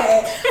 Right. Okay.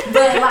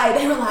 But like,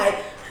 they were like,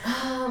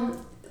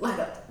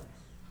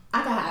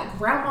 I got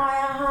grandma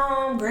at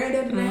home,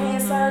 granddaddy had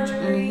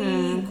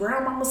surgery,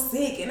 grandmama's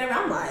sick, and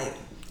everything. I'm like,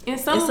 and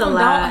some of them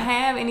don't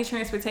have any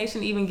transportation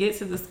to even get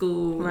to the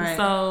school. Right.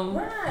 So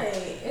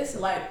it's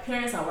like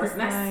parents are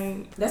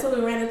working. That's what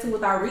we ran into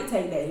with our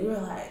retake day. We were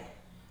like,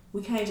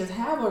 we can't just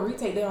have a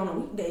retake day on a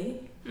weekday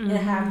and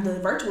have the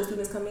virtual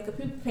students come in,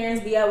 because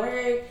parents be at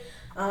work.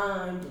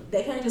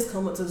 They can't just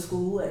come up to the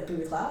school at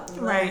 3:00.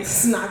 Right.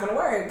 It's not gonna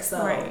work.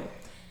 So. Right.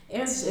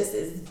 It's just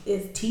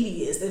it's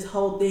tedious, this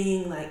whole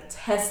thing, like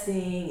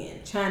testing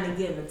and trying to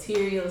get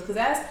materials, because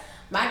that's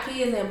my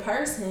kids in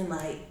person,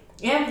 like,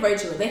 and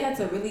virtual, they had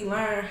to really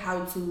learn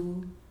how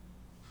to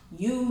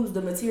use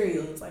the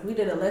materials. Like, we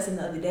did a lesson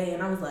the other day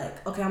and I was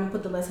like, okay, I'm gonna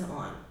put the lesson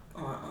on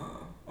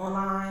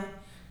online,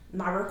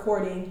 my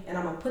recording, and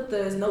I'm gonna put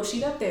the note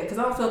sheet up there because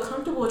I don't feel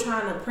comfortable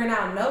trying to print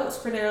out notes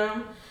for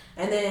them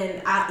and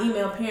then I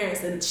email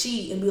parents and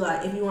sheet and be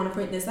like, if you want to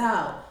print this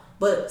out.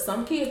 But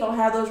some kids don't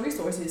have those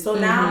resources. So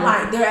now,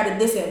 like, they're at a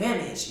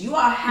disadvantage. You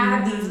all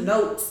have these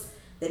notes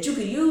that you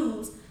could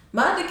use.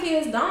 My other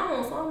kids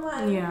don't. So I'm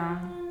like,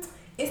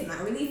 it's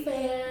not really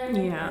fair.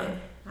 Yeah.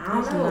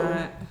 I don't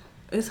know.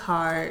 It's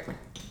hard.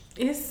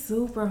 It's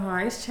super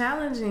hard. It's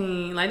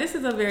challenging. Like, this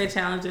is a very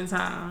challenging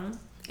time.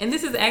 And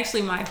this is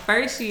actually my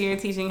first year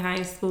teaching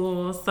high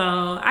school.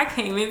 So I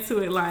came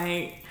into it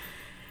like,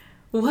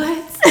 what?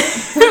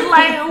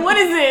 Like, what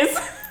is this?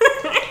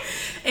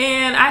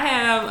 And I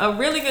have a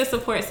really good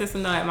support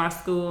system though at my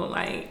school.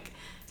 Like,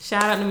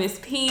 shout out to Miss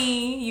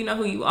P. You know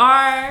who you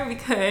are,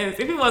 because if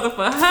it wasn't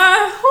for her,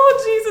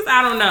 oh Jesus,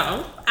 I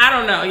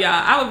don't know, y'all.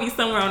 I would be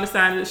somewhere on the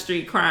side of the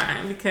street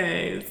crying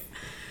because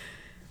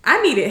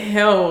I needed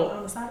help.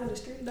 On the side of the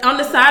street? On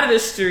the side of the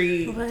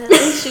street. Well, at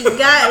least you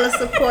got a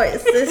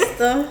support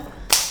system.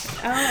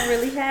 I don't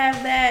really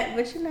have that,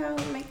 but you know,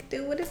 make it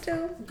do what it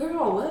do.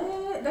 Girl,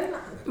 what? They're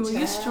not. Well,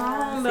 you're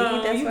strong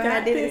though. See, that's why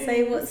I didn't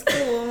say what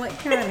school and what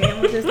county. I'm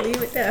gonna just leave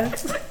it there.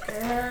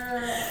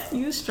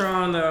 You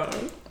strong though.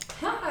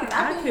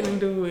 I couldn't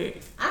do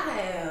it. I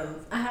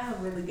have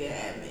a really good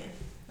admin.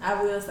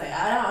 I will say.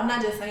 I'm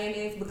not just saying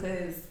this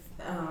because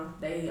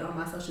they on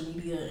my social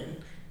media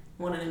and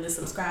one of them to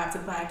subscribe to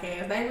the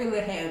podcast. They really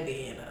have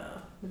been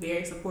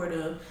very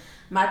supportive.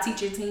 My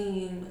teacher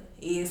team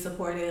is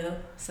supportive,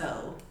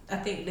 so I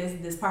think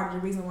this part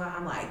of the reason why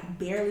I'm like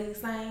barely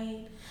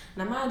sane.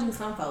 Now, mind you,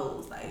 some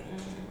folks like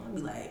I'll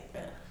be like,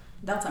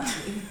 don't talk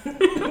to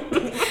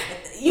me.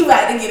 You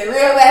about to get a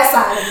real bad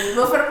side of me,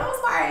 but for the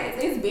most part,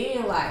 it's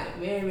been like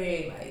very,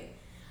 very like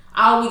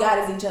all we got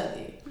is each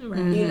other.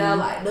 Mm-hmm. You know,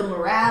 like the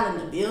morale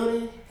in the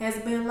building has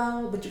been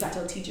low, but you got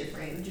your teacher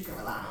friends that you can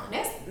rely on.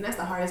 That's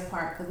the hardest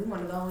part because we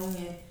want to go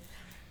in.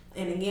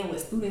 And again,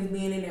 with students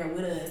being in there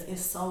with us,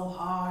 it's so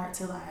hard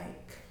to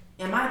like,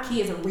 and my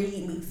kids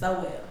read me so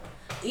well.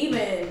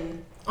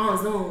 Even on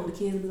Zoom, the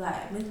kids be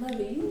like, Miss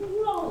Levy,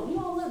 you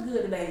don't look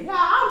good today. Yeah,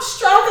 I'm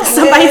struggling.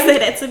 Somebody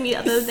said that to me the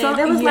other day.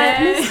 They was like,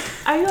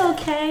 Miss, are you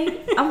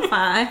okay? I'm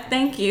fine,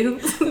 thank you.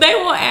 They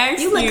will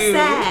ask you. You look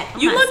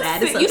sad. You look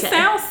sad. sick. You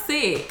sound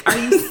sick. Are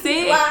you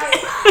sick?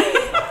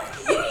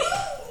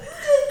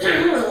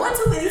 One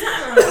too many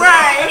times.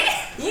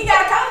 Right. You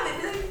got COVID.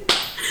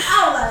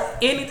 I was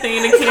like,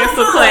 anything to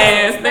cancel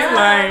class. They're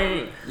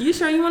like, you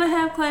sure you want to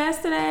have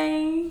class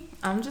today?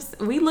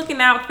 We looking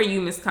out for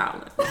you, Miss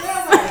Collins.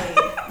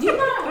 You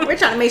know, we're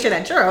trying to make sure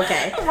that you're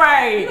okay.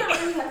 Right. You know,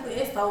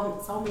 it's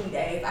so many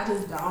days. I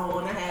just don't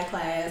want to have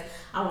class.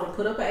 I want to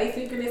put up an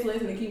asynchronous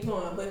lesson and keep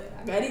going, but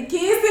I got these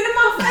kids sitting in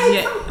my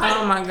face. Yeah. Like,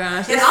 oh my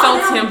gosh, it's so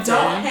tempting.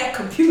 Don't have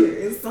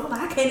computers, so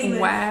I can't even.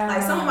 Wow.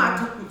 Like some of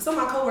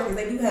my coworkers,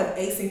 they do have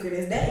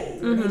asynchronous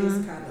days where they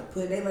just kind of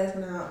put their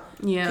lesson out,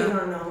 yeah, kids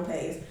on their own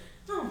pace.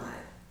 I'm like,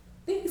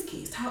 these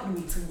kids talk to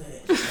me too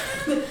much. Miss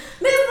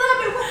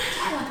Lovey, what?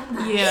 I'm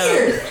not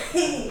here.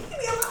 Leave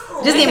me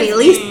alone. Just give me at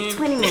least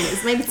 20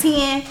 minutes, maybe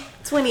 10.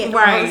 20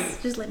 right.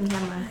 Most. Just let me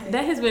have mine.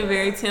 That has been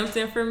very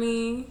tempting for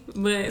me,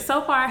 but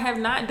so far I have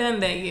not done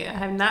that yet. I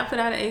have not put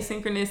out an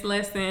asynchronous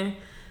lesson.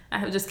 I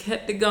have just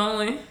kept it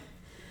going.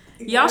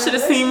 Y'all should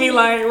have seen me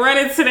like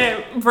running to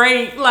that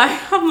break.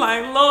 Like I'm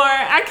like, Lord,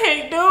 I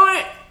can't do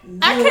it.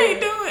 I can't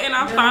do it, and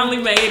I finally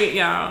made it,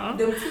 y'all.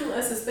 Them two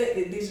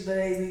unsuspected digital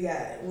days we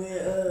got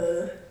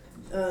when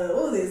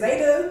what was it,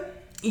 Zeta?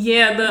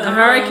 Yeah, the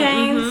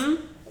hurricanes.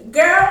 Mm-hmm.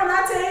 Girl, when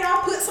I tell you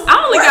I put some.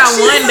 I only got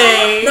one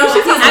day. No,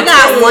 I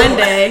got 1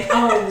 day.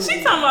 Oh,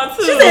 she talking about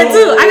 2. She said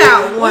 2. I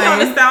got 1. We on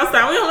the south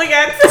side. We only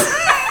got 2.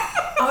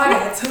 Oh, I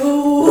got 2.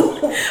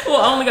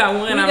 Well, I only got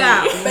 1.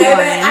 Baby,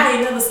 I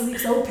ain't never sleep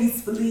so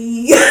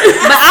peacefully.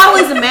 But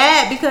I was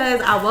mad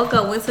because I woke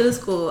up, went to the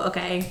school.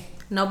 Okay,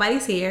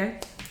 nobody's here.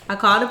 I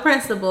called the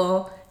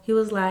principal. He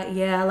was like,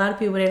 yeah, a lot of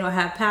people, they don't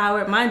have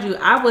power. Mind you,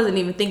 I wasn't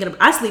even thinking of,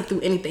 I sleep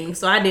through anything,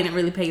 so I didn't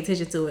really pay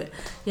attention to it.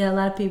 Yeah, a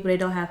lot of people, they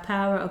don't have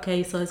power.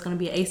 Okay, so it's going to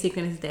be an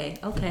asynchronous day.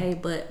 Okay,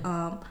 but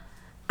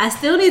I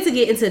still need to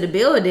get into the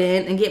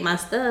building and get my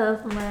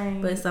stuff. Right.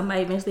 But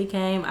somebody eventually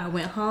came. I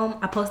went home.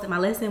 I posted my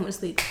lesson, went to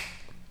sleep.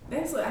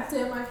 That's what I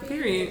tell my kids.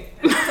 Period.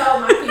 I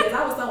told my kids,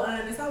 I was so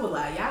honest. I was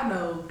like, y'all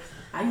know,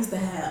 I used to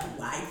have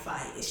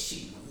Wi-Fi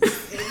issues.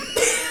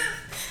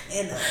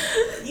 And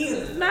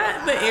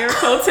not the air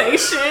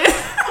quotation.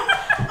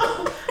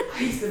 I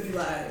used to be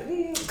like,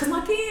 because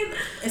my kids,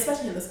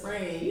 especially in the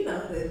spring, you know,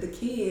 the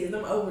kids,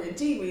 them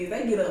overachievers,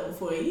 they get up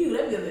before you.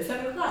 They be up at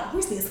 7 o'clock.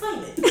 Where's the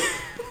assignment? Girl,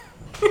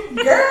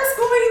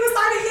 school ain't even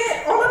started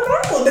yet on a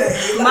normal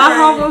day. Like, my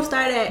homeroom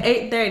started at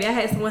 8:30. I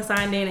had someone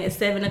signed in at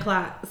 7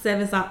 o'clock,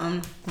 7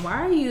 something. Why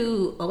are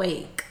you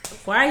awake?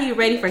 Why are you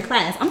ready for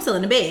class? I'm still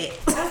in the bed.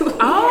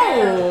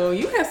 Oh,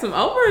 you have some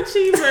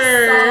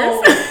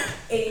overachievers. So,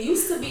 it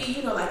used to be,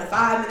 you know, like the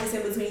 5 minutes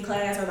in between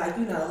class, or like,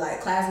 you know,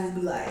 like classes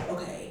be like,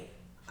 okay,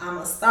 I'm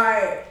gonna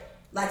start,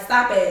 like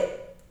stop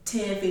at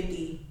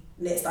 10:50,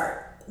 next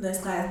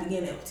class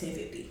begin at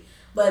 10:50.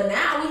 But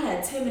now we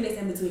had 10 minutes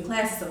in between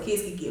classes so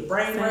kids could get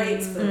brain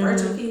breaks for the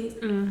virtual kids.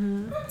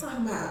 Mm-hmm. I'm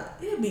talking about,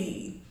 it'd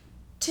be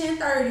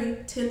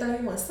 10:30,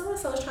 10:31.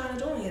 So-and-so's trying to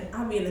join.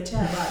 I'll be in the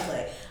chat box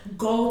like,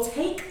 go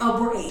take a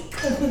break.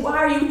 Why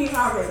are you here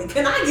already?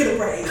 Can I get a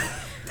break?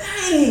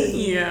 Dang.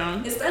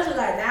 Yeah. Especially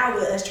like now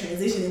with us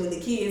transitioning with the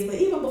kids. But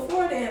even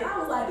before then, I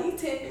was like,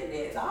 these 10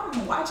 minutes,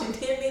 I'm watching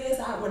 10 minutes.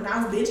 When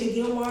I was bitching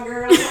Gilmore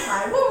Girls, I'm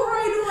like, what were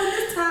I doing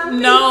this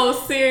time? No,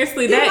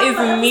 seriously, that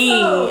is me.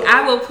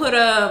 I will put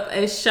up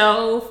a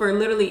show for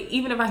literally,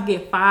 even if I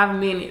get 5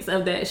 minutes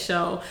of that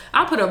show,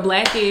 I'll put up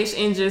Blackish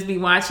and just be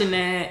watching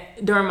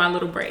that during my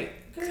little break.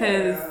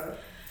 Because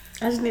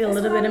I just need a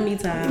little bit of me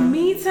time.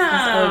 Me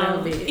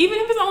time. Even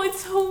if it's only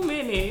 2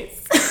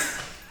 minutes.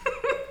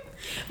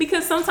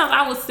 Because sometimes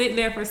I will sit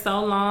there for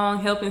so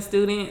long helping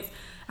students.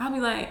 I'll be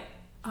like,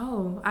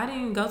 oh, I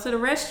didn't go to the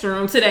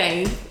restroom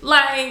today.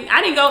 Like,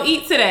 I didn't go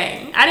eat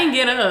today. I didn't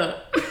get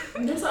up.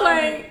 That's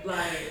like,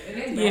 and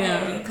it's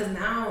bad. Because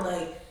now,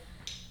 like,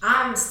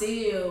 I'm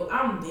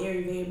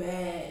very, very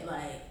bad,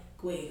 like,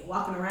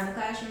 walking around the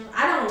classroom.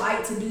 I don't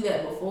like to do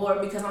that before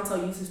because I'm so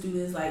used to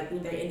students like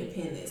with their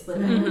independence. But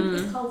now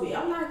it's COVID.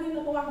 I'm not getting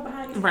up and walking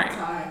behind these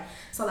cars.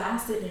 So like I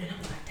sit there and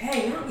I'm like,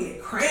 dang, I'm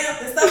getting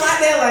cramped and stuff like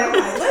that. Like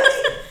I'm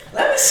like,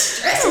 let me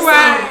stretch it.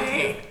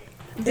 Right.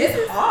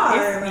 It's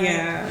hard.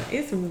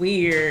 It's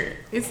weird.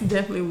 It's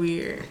definitely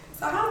weird.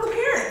 So how's the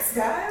parents,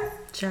 guys?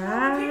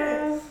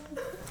 Child.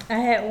 I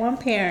had one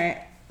parent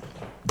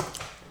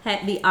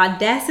had the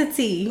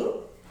audacity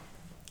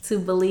to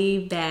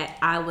believe that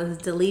I was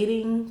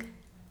deleting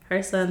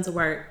her son's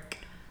work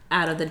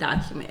out of the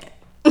document.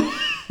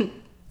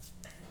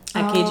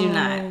 I kid you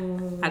not.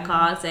 I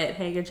called, said,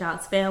 hey, your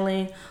child's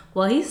failing.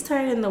 Well, he's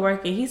turning in the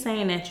work and he's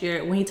saying that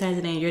when he turns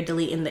it in, you're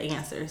deleting the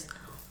answers.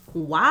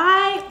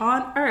 Why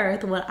on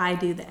earth would I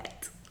do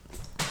that?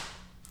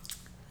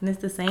 And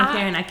it's the same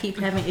parent I keep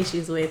having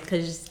issues with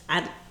because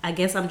I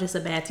guess I'm just a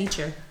bad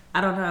teacher.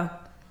 I don't know.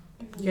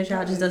 Your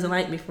child just doesn't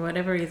like me for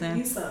whatever reason.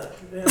 You suck.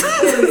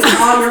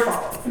 It's all your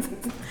fault.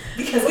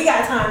 Because we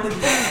got time to do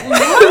that.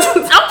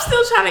 I'm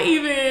still trying to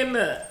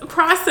even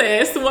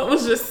process what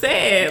was just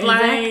said.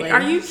 Exactly. Like,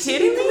 are you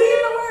kidding me?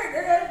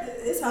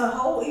 It's a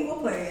whole evil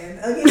plan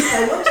against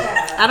that one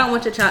child. I don't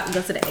want your child to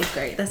go to the 8th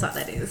grade. That's all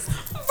that is.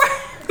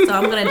 So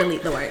I'm going to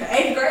delete the work.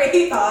 8th grade,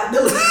 he thought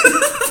delete.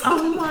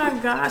 Oh my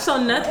gosh.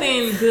 So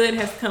nothing good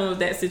has come of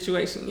that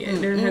situation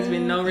yet. There has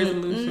been no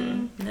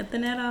resolution.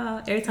 Nothing at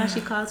all. Every time she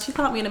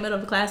called me in the middle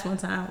of the class one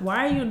time.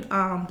 Why are you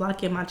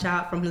blocking my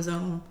child from the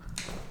Zoom?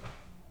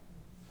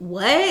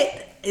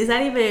 What? Is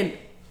that even...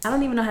 I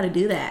don't even know how to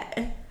do that.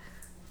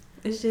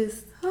 It's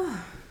just...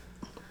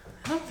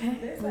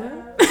 Okay.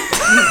 Well.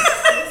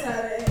 That's how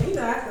that,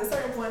 after a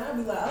certain point, I'll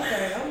be like,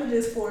 okay, I'm going to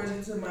just forward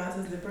you to my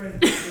assistant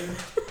principal.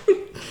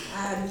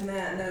 I do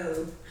not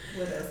know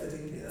what else to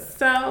do here.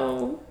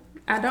 So,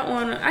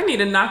 I need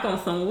to knock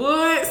on some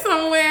wood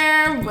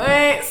somewhere,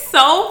 but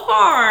so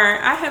far,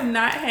 I have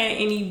not had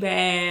any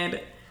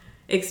bad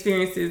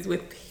experiences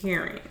with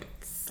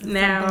parents.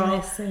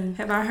 Now,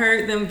 have I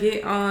heard them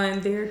get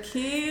on their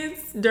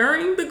kids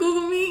during the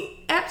Google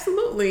Meet?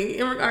 Absolutely.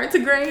 In regard to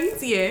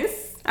grades,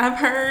 yes. I've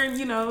heard,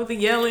 the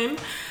yelling.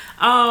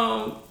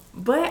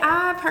 But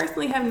I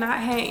personally have not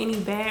had any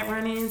bad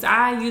run-ins.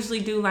 I usually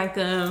do like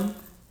a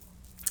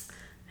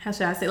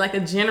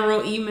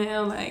general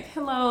email, like,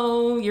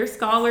 hello, your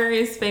scholar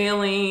is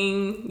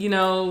failing,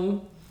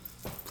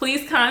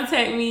 please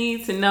contact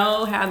me to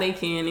know how they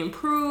can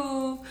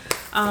improve.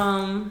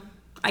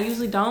 I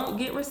usually don't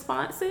get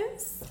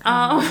responses,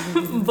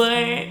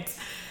 but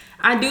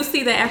I do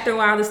see that after a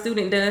while the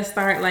student does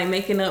start like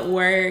making up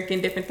work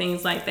and different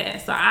things like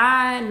that. So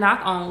I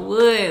knock on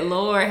wood,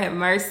 Lord have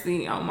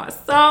mercy on my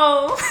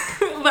soul.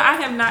 But I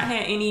have not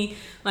had any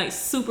like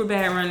super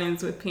bad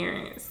run-ins with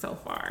parents so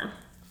far.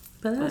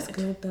 But that's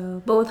good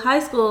though. But with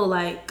high school,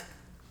 like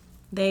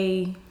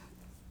they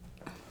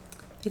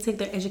take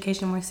their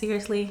education more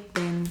seriously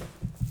than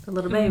the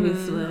little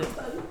babies would.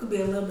 So you could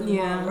be a little bit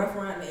more rough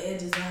around the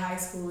edges than high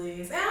school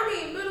is. And I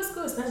mean, middle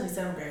school, especially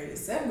 7th grade.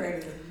 7th grade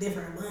is a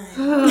different one. It's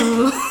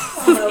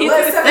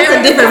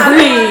a different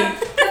breed.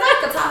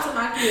 I could talk to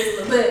my kids a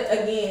little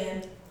bit.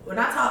 Again, when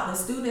I talk to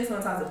students, when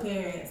I talk to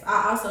parents,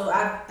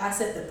 I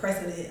set the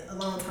precedent a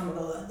long time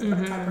ago, the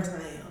type of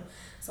person I am.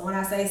 So when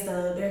I say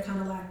stuff, they're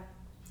kind of like,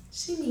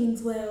 she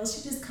means well,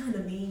 she just kind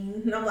of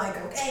mean. And I'm like,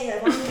 okay,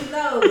 as long as you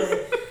know.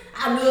 But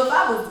I knew if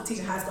I was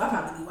teaching high school, I'd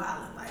probably be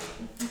wilding. Like,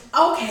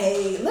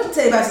 okay, let me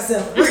tell you about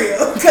yourself for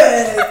real.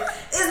 Because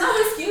it's no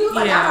excuse.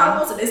 Like, I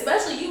probably want to,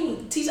 especially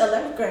you teach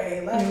 11th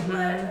grade. Like,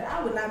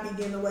 I would not be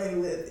getting away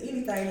with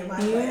anything in my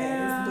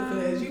class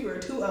because you were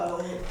too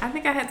old. I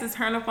think I had to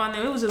turn up on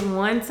them. It was just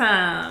one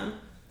time.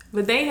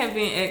 But they have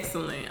been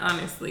excellent,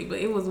 honestly. But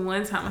it was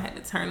one time I had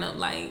to turn up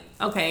like,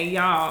 okay,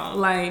 y'all,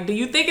 like, do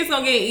you think it's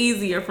going to get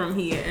easier from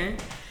here?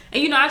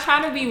 And, I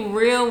try to be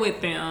real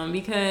with them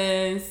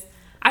because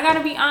I got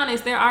to be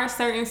honest. There are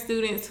certain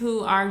students who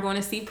are going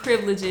to see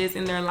privileges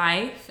in their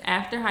life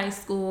after high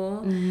school.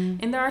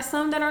 And there are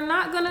some that are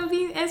not going to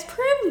be as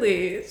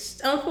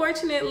privileged,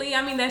 unfortunately.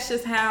 I mean, that's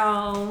just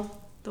how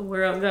the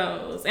world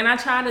goes. And I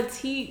try to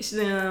teach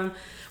them,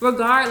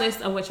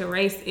 regardless of what your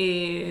race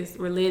is,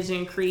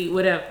 religion, creed,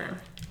 whatever,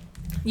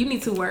 you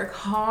need to work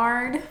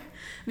hard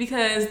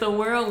because the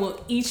world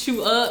will eat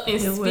you up and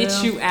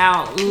spit you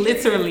out,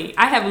 literally.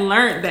 I have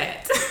learned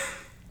that.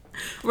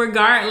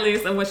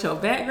 Regardless of what your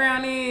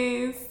background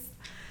is,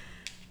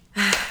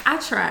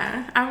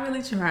 I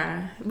really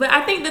try. But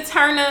I think the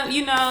turn up,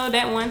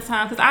 that one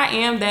time, because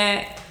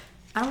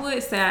I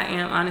would say I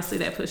am honestly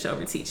that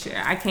pushover teacher.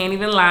 I can't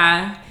even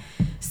lie.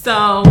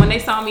 So when they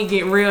saw me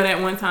get real that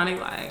one time, they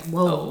like,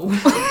 whoa.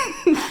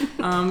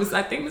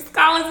 I think Miss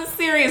Collins is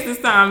serious this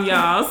time,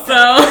 y'all. So,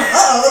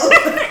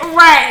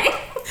 right.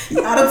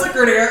 I done took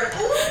her there.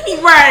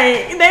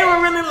 Right. They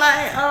were really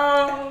like,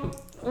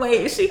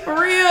 wait, is she for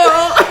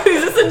real?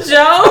 Is this a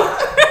joke?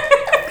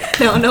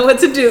 They don't know what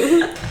to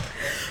do.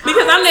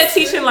 Because I'm that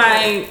teacher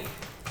like,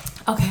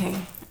 okay,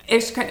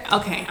 extra credit.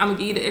 Okay, I'm going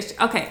to give you the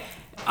extra. Okay.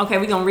 okay,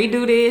 we're going to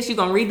redo this, you're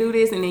going to redo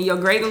this, and then your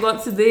grade going to go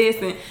up to this.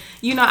 And,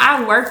 you know,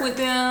 I work with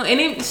them, and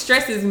it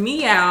stresses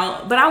me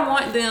out, but I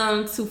want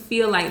them to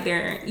feel like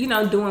they're, you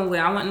know, doing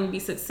well. I want them to be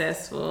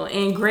successful,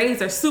 and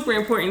grades are super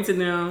important to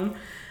them.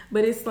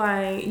 But it's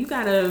like, you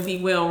got to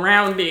be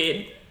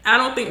well-rounded. I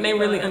don't think they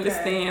really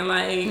understand,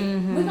 like...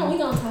 Mm-hmm. We're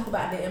gonna talk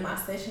about that in my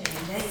session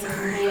in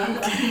January.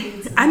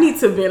 I need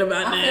to vent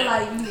about that.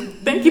 I feel like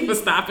Thank you for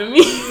stopping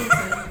me.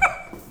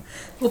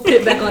 We'll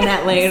put back on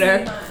that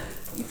later.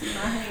 You see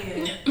my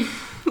hand.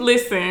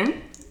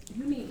 Listen.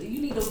 You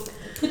need to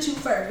put you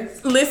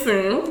first.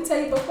 Listen. Let me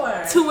tell you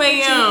before. 2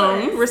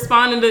 a.m.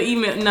 responding to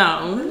email.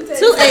 No. 2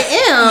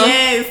 a.m.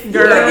 Yes,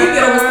 girl. You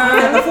get a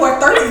response before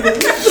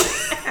 30.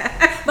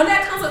 But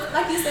that comes up,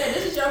 like you said,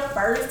 this is your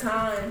first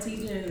time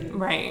teaching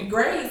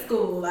grade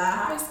school, like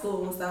high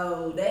school,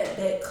 so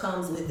that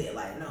comes with it,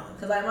 like no,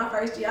 because like my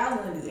first year, I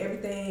was gonna do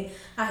everything.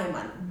 I had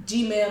my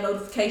Gmail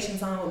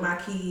notifications on with my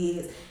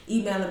kids,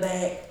 emailing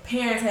back,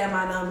 parents had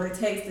my number,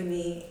 texting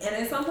me, and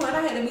at some point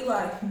I had to be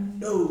like,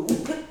 no,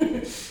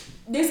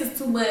 this is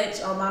too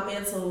much on my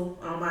mental,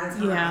 on my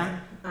time. Yeah.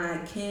 I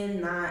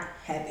cannot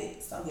have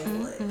it. So guess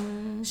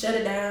what? Shut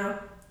it down.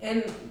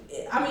 And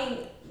I mean,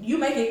 you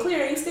make it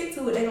clear and you stick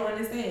to it, they don't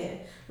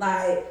understand.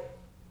 Like,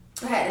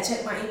 I had to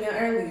check my email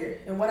earlier,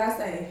 and what I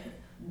say,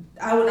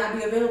 I will not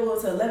be available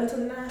until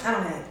 11/29. I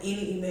don't have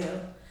any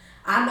email.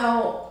 I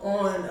know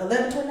on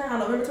 11/29, on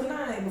November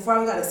 29, before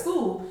I got to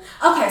school,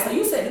 okay, so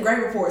you said the grade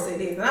report said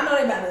this, and I know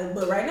they about to,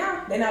 but right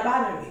now, they're not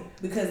bothering me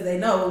because they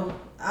know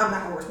I'm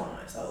not going to respond,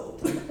 so.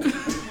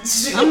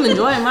 I'm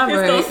enjoying my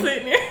break. It's going to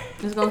sit there.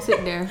 It's going to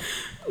sit there.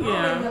 Yeah.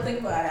 I don't even think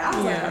about it. I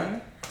was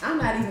like, I'm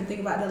not even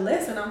thinking about the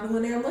lesson I'm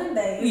doing there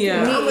Monday.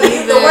 Yeah. I'm going to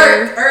get to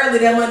work early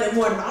that Monday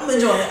morning, but I'm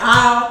enjoying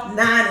all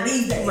 9 of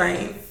these days.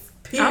 Right.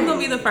 Period. I'm going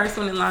to be the first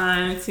one in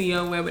line to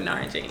your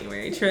webinar in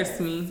January. Trust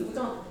me. We're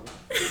going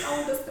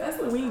to discuss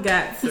it. We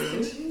got to.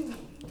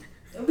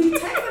 Be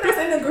texting us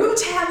in the group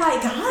chat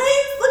like, guys,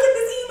 look at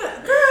this email.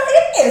 Girl,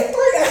 it is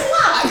 3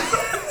 o'clock.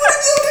 What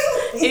are you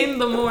doing? In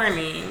the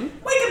morning.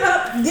 Waking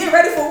up, getting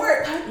ready for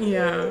work.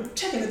 Yeah.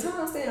 Checking the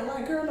time, saying,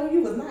 like, girl, no,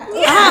 you was not.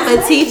 I have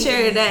a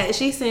teacher that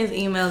she sends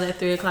emails at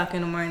 3 o'clock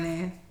in the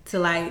morning to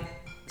like,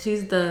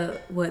 she's the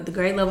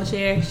grade level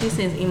chair. She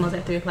sends emails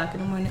at 3 o'clock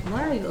in the morning.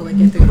 Why are you awake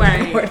at 3 o'clock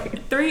in the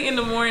morning? 3 in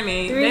the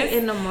morning. 3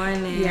 in the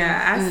morning.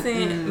 Yeah, I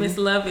sent Miss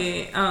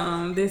Lovett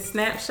this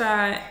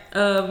snapshot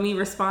of me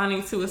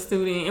responding to a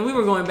student, and we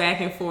were going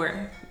back and forth.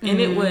 And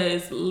it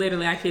was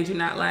literally, I kid you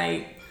not,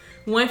 like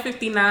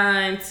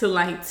 1:59 to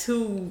like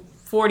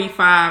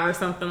 2:45 or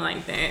something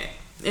like that.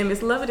 And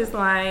Miss Lovett is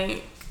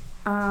like,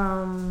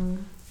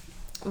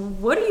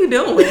 what are you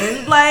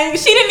doing? Like,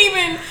 she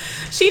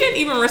didn't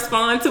even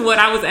respond to what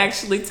I was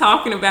actually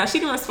talking about. She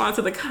didn't respond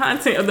to the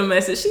content of the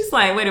message. She's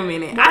like, wait a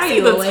minute, I see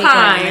the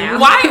time.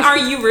 Why are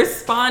you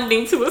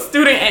responding to a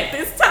student at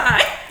this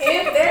time?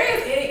 If there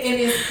is any, and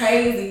it's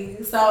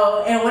crazy.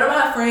 So, and one of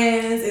my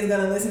friends is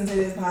gonna listen to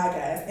this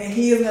podcast, and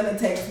he is gonna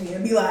text me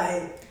and be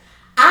like,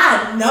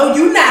 I know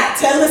you not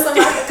telling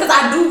somebody, because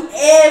I do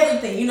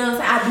everything. You know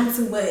what I'm saying? I do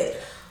too much.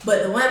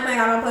 But the one thing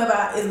I don't play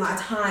about is my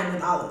time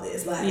in all of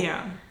this. Like,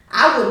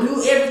 I will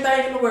do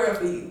everything in the world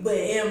for you, but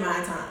in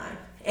my time.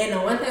 And the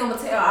one thing I'm going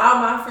to tell all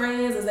my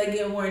friends as they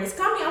get warned is,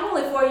 I'm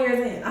only 4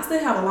 years in. I still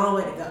have a long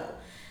way to go.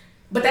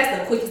 But that's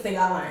the quickest thing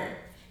I learned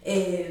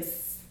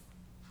is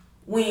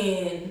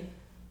when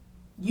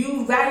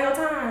you value your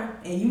time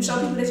and you show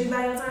people that you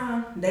value your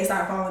time, they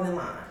start falling in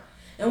line.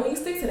 And when you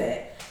stick to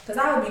that, because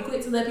I would be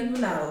quick to let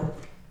people know,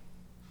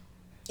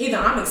 either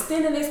I'm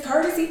extending this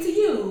courtesy to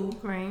you,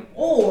 right,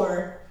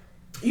 or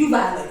you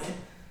violating.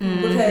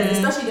 Because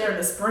especially during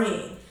the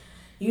spring,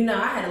 you know,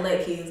 I had to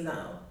let kids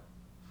know.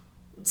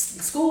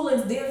 School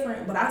is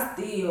different, but I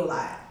still,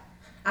 like,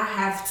 I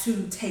have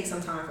to take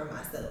some time for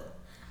myself.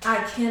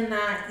 I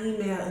cannot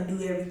email and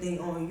do everything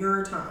on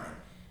your time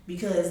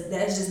because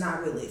that's just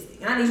not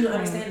realistic. And I need you to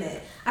understand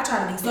that. I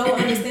try to be so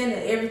understanding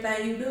of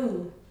everything you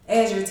do.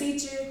 As your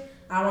teacher,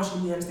 I want you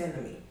to be understanding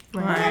of me.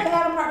 Right. You have to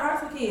have a part of heart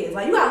for kids.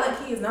 Like, you gotta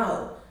let kids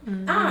know.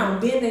 I'm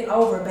bending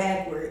over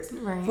backwards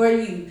for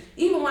you.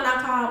 Even when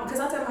I call, because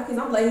I tell my kids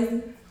I'm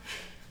lazy.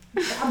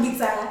 I'm big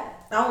side.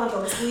 I don't want to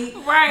go to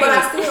sleep. Right. But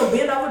I still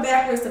bend over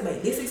backwards to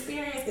make this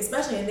experience,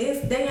 especially in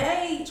this day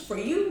and age, for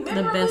you,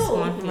 memorable. The best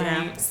one.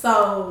 Yeah.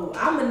 So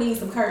I'm going to need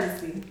some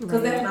courtesy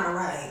because that's not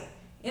right.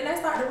 And that's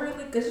starting to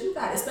really, because you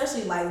got,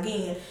 especially like,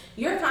 again,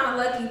 you're kind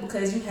of lucky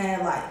because you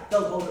have like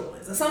those older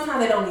ones. And sometimes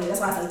they don't get it. That's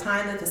why I say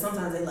kind of, because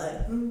sometimes they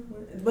like,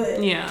 but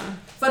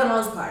for the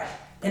most part.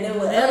 And then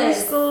with middle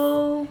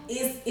school,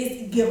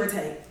 it's give or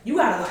take. You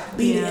gotta like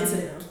beat it into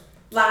them.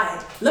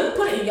 Like, let me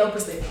put it in your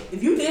perspective.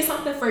 If you did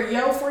something for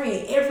your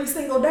friend every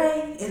single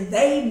day and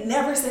they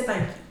never said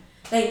thank you,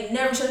 they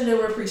never showed you they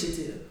were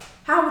appreciative,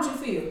 how would you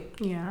feel?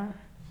 Yeah.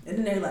 And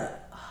then they're like,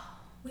 oh,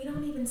 we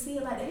don't even see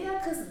it like that. Yeah,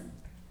 because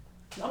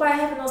nobody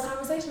having those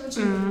conversations with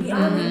you. To be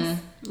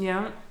honest.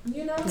 Yeah.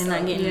 You know, they're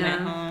not getting that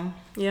home.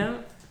 Yeah.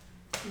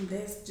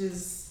 That's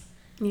just.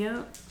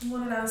 Yep.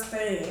 One of those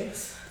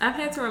things. I've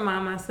had to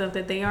remind myself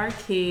that they are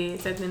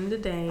kids at the end of the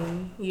day,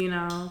 you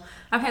know.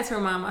 I've had to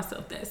remind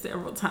myself that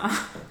several times.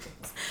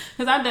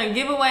 Because I've done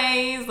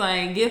giveaways,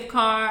 like gift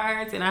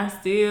cards, and I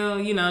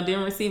still, you know,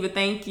 didn't receive a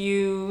thank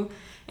you.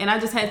 And I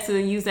just had to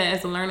use that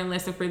as a learning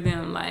lesson for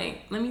them.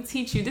 Like, let me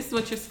teach you, this is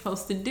what you're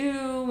supposed to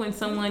do when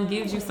someone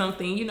gives you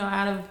something, you know,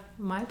 out of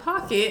my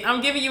pocket.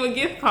 I'm giving you a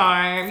gift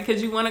card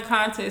because you won a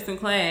contest in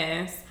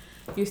class.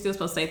 You're still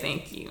supposed to say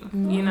thank you,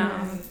 you know,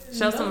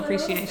 show some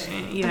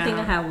appreciation. Yeah. I think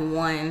I have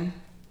one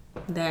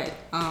that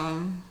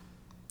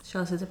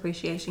shows his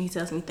appreciation. He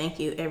tells me thank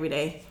you every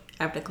day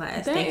after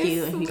class. Thank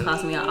you. And he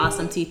calls me an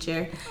awesome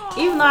teacher.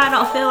 Even though I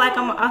don't feel like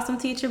I'm an awesome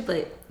teacher,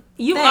 but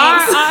you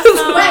thanks. are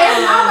awesome. But if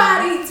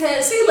nobody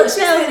tells,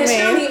 she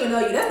don't even know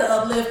you. That's the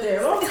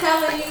uplifter. I'm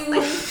telling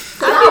you.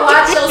 I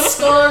watch your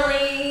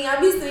story. I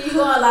be seeing you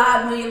go a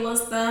lot doing your little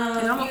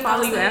stuff. And I'm gonna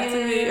follow you after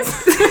this.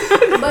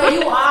 But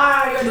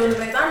you're doing the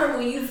best. I remember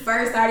when you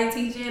first started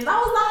teaching, I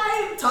was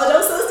like, told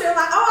your sister,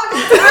 like, oh my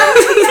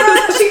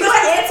God, she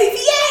going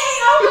NTPA.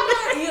 Oh my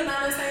God. You know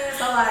what I'm saying?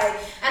 So like,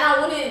 and I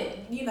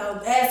wouldn't, you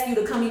know, ask you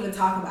to come even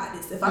talk about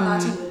this if I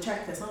thought you would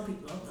attract, because some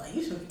people would be like,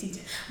 you shouldn't be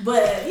teaching.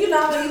 But you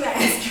know, when you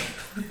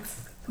ask you,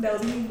 that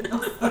was me.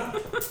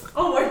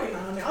 I'm working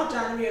on it. I'm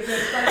trying to be a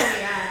good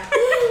person.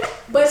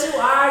 But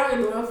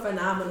you're doing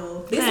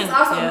phenomenal. This is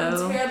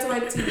also new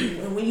territory to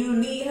you. And when you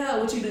need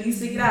help, what you do? You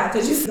seek it out.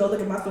 Because you go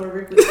look at my story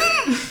real quick.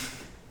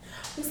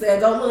 You said,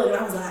 go look. And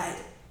I was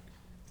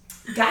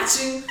like, got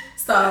you.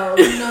 So,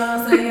 you know what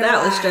I'm saying?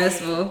 That was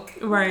stressful.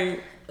 Right.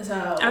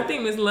 So I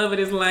think Miss Lovett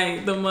is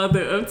like the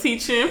mother of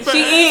teaching.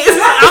 She is.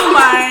 I'm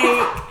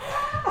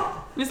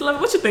like, Miss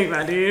Lovett, what you think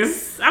about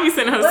this? I be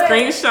sending her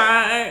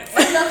screenshots.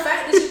 And the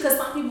fact that because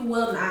some people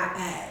will not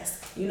ask.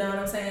 You know what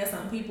I'm saying?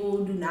 Some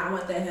people do not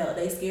want that help.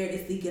 They scared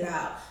to seek it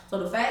out. So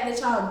the fact that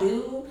y'all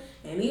do,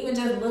 and even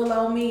just little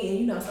old me, and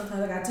you know, sometimes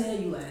I gotta tell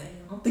you, like,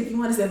 I don't think you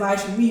want this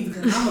advice from me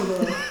because I'm a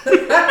little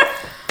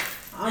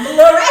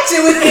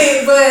ratchet with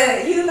it.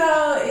 But you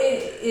know,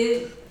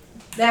 it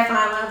that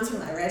fine line between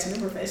like ratchet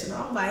and professional.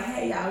 I'm like,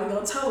 hey y'all, we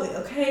gonna toe it,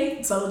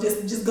 okay? So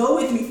just go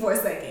with me for a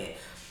second.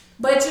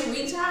 But you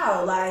reach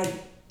out, like,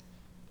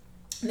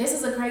 this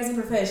is a crazy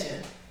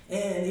profession,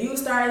 and you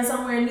starting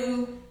somewhere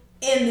new.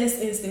 In this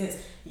instance,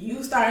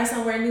 you starting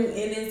somewhere new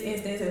in this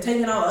instance and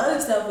taking on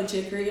other stuff with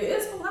your career,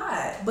 it's a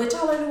lot. But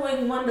y'all are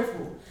doing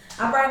wonderful.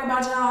 I brag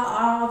about y'all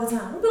all the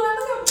time. We'll be like,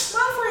 look at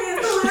my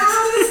friends doing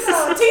all this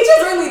stuff.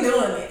 Teachers really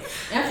doing it.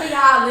 And for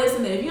y'all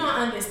listening, if you don't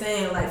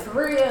understand, like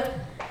for real,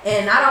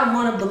 and I don't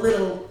want to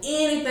belittle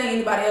anything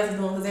anybody else is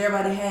doing because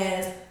everybody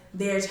has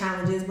their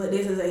challenges, but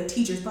this is a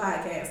teacher's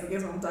podcast, so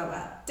guess what I'm talking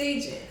about?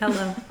 Teaching.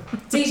 Hello.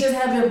 Teachers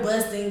have been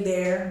busting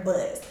their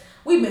butts.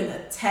 We've been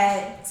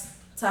attacked.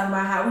 Talking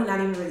about how we're not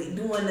even really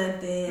doing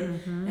nothing.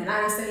 Mm-hmm. And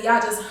I say, y'all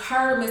just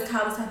heard Miss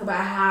Collins talk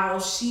about how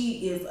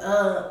she is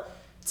up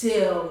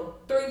till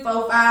 3,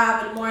 4,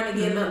 5 in the morning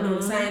getting up doing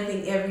the same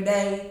thing every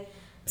day.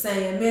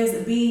 Saying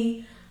Miss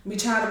B, we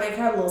trying to make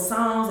her little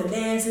songs and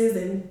dances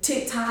and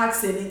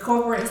TikToks and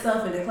incorporate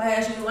stuff in the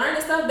classroom,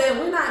 learning stuff that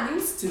we're not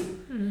used to.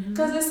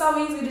 Because it's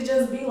so easy to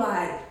just be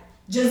like,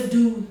 just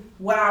do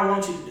what I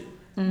want you to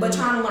do. But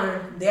trying to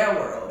learn their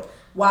world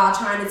while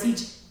trying to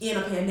teach in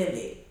a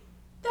pandemic.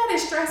 That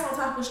is stress on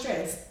top of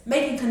stress.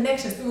 Making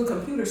connections through a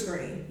computer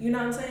screen. You know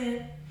what I'm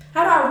saying?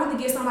 How do I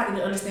really get somebody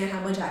to understand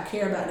how much I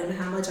care about them and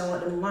how much I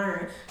want them to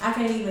learn? I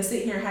can't even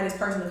sit here and have this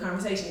personal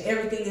conversation.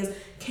 Everything is,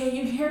 can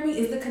you hear me?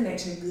 Is the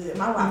connection good?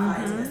 My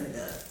Wi-Fi is messing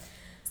up.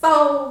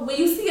 So when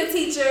you see a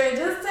teacher,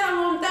 just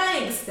tell them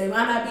thanks. They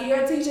might not be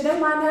your teacher. They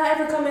might not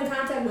ever come in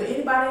contact with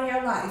anybody in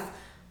your life.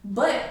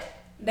 But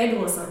they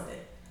doing something.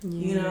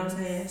 You know what I'm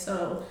saying?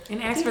 So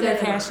and ask for their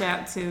cash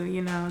out too,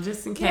 you know,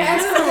 just in case. Yeah,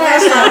 ask for the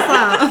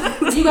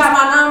cash out. You got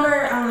my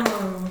number?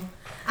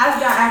 I just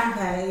got Apple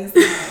Pay.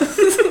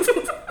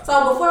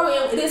 So before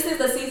this is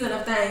the season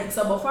of thanks.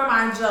 So before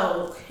my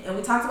joke, and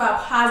we talked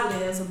about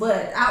positives,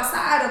 but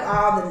outside of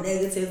all the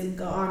negatives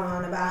going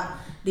on about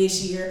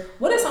this year,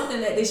 what is something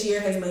that this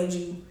year has made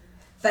you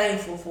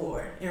thankful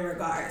for in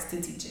regards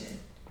to teaching?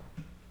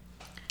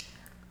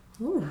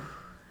 Ooh.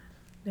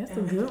 That's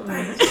a good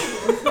one.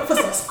 Put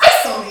some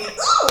spice on it.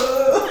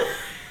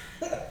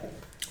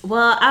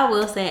 Well, I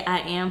will say I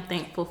am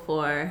thankful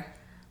for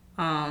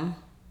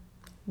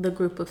the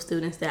group of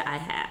students that I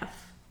have.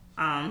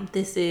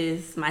 This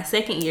is my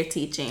second year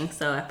teaching.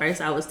 So at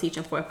first I was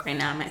teaching 4th grade.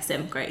 Now I'm at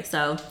 7th grade.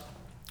 So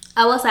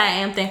I will say I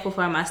am thankful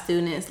for my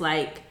students.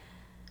 Like,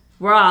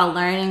 we're all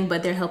learning,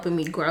 but they're helping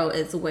me grow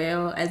as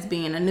well as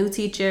being a new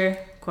teacher,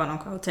 quote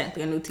unquote,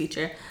 technically a new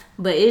teacher.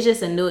 But it's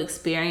just a new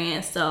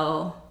experience.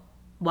 So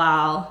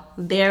while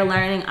they're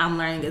learning, I'm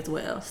learning as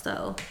well.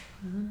 So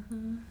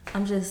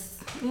I'm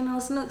just,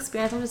 it's a new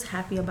experience. I'm just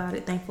happy about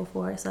it, thankful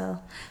for it. So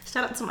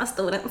shout out to my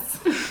students.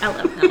 I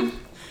love them.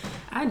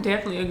 I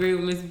definitely agree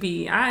with Miss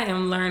B. I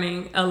am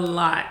learning a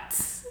lot.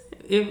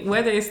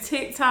 Whether it's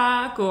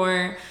TikTok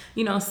or,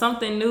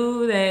 something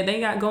new that they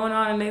got going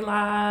on in their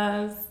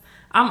lives,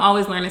 I'm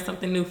always learning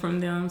something new from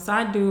them. So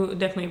I do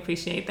definitely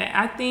appreciate that.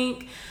 I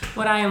think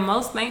what I am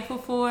most thankful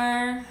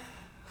for,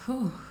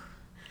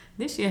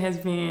 this year has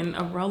been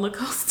a roller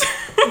coaster.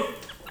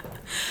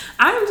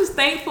 I'm just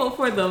thankful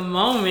for the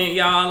moment,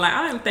 y'all. Like,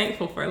 I am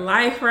thankful for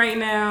life right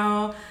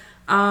now.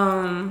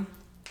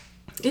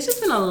 It's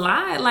just been a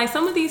lot. Like,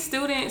 some of these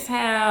students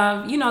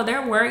have,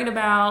 they're worried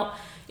about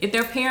if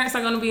their parents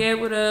are going to be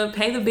able to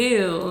pay the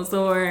bills,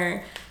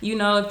 or,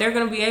 if they're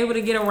going to be able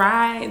to get a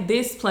ride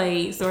this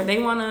place, or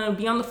they want to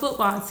be on the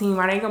football team,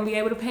 are they going to be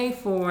able to pay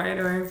for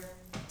it?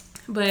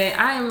 But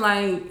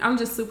I'm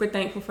just super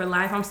thankful for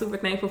life. I'm super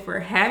thankful for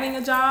having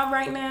a job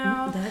right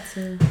now. That's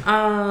it.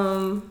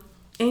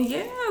 And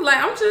yeah,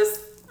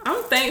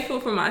 I'm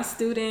thankful for my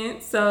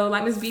students. So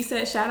like Ms. B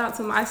said, shout out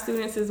to my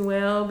students as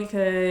well,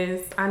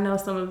 because I know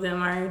some of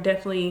them are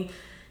definitely,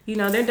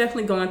 they're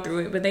definitely going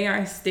through it, but they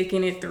are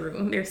sticking it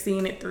through. They're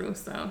seeing it through,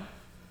 so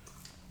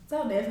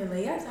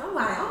definitely. Yes,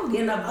 I'm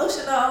getting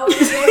emotional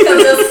because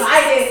it's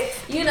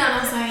excited. You know what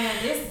I'm saying?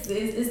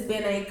 It's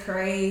been a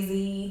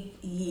crazy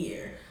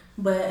year.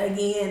 But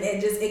again,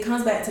 it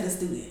comes back to the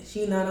students.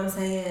 You know what I'm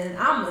saying?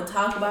 I'm gonna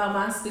talk about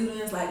my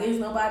students like it's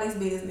nobody's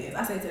business.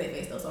 I say it to their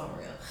face though, so I'm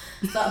real.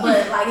 So,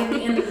 but like at the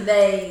end of the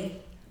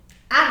day,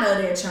 I know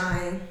they're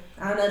trying.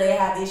 I know they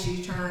have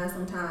issues trying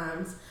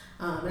sometimes.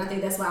 And I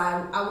think that's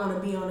why I want to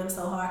be on them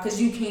so hard, because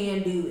you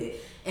can do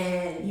it.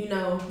 And,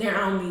 they're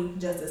on me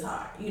just as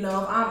hard. If I'm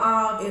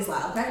off, it's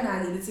like, okay, now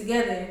I get it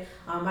together.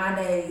 On my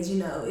days,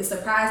 it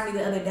surprised me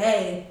the other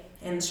day.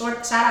 And shout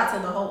out to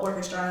the whole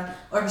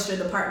orchestra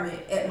department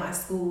at my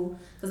school,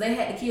 because they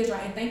had the kids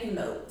writing thank you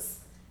notes.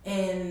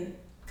 And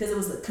because it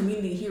was a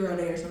community hero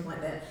day or something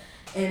like that.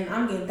 And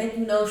I'm getting thank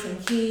you notes from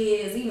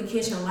kids, even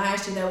kids from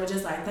last year that were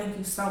just like, thank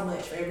you so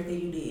much for everything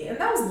you did. And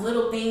those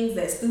little things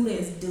that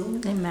students do.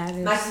 It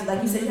matters.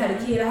 Like you said, you had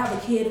a kid. I have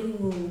a kid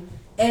who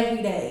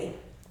every day,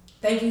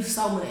 thank you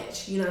so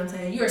much. You know what I'm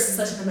saying? You're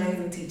such an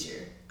amazing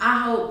teacher.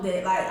 I hope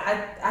that,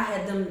 I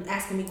had them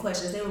asking me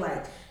questions. They were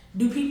like,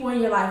 do people in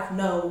your life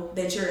know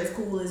that you're as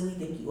cool as we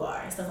think you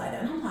are? And stuff like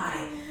that. And I'm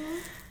like,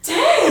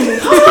 dang,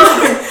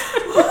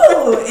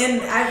 hold on.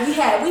 And we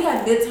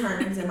had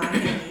midterms in my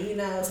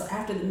family, So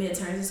after the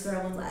midterms, this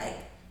girl was like,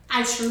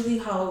 I truly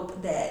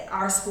hope that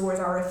our scores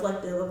are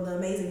reflective of the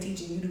amazing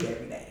teaching you do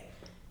every day.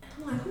 And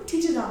I'm like, who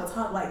teaches y'all to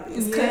talk like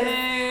this? Because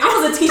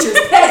I was a teacher's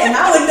pet, and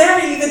I would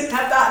never even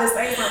have thought to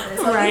say something.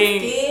 So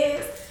these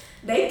kids,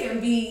 they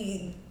can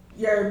be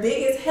your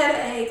biggest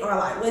headache, or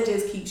like what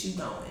just keeps you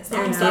going. So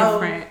I'm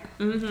different.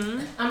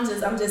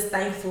 I'm just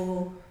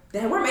thankful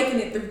that we're making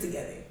it through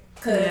together,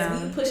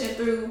 because we pushing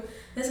through.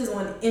 This is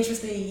one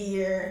interesting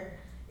year.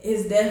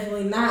 It's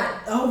definitely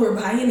not over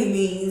by any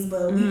means,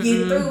 but we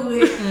get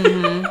through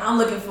it. I'm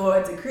looking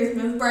forward to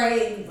Christmas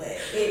break, but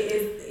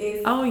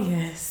it's oh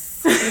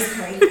yes, it's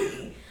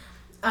crazy.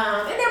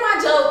 And then my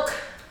joke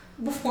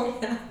before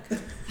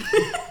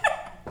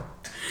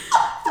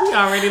we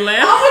already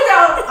left.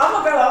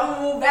 I'm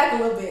gonna move back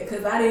a little bit,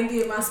 because I didn't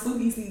get my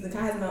spooky season.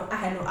 I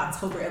had no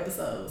October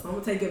episodes, so I'm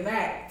gonna take it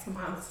back to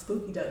my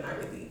spooky joke. Not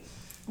really,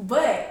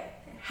 but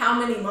how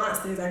many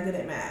monsters are good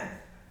at math?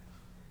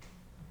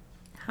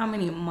 How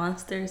many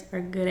monsters are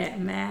good at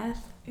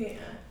math? Yeah.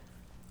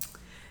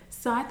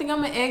 So I think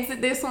I'm gonna exit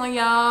this one,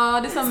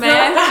 y'all. This is a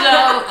math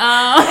joke.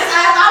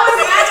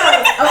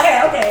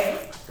 Okay.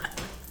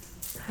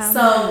 How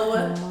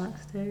many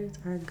monsters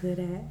are good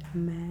at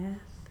math?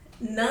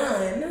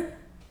 None,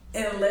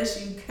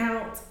 unless you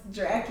count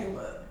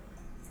Dracula.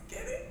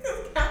 Get it?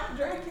 Count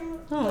Dracula.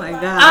 Oh my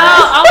god.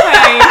 Oh,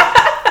 okay.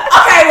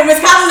 Okay, but Miss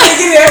Collins didn't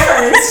get there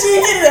first. She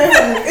didn't get there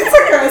first. It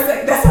took her a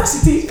second. That's why she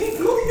teaches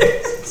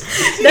English.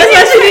 That's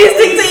why she needs to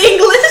stick to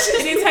English.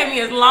 It didn't take me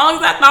as long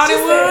as I thought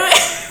it would.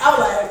 I was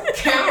like,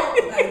 count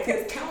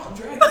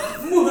Dracula.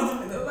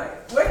 I was like,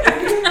 what?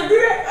 You didn't do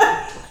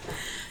that?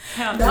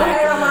 Don't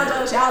hate on my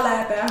jokes. Y'all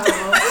laugh at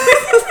home.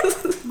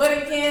 But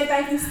again,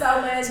 thank you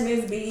so much,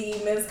 Miss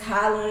B, Miss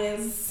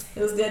Collins.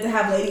 It was good to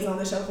have ladies on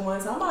the show for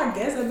once. Some of my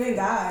guests have been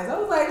guys. I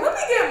was like, let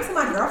me get to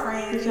my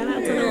girlfriend. Shout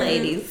out to the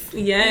ladies.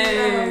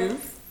 Yes.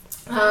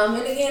 And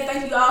again,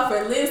 thank you all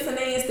for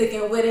listening,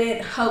 sticking with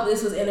it. Hope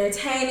this was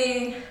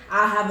entertaining.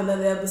 I'll have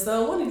another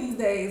episode one of these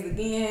days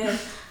again.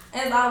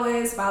 As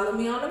always, follow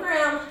me on the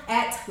gram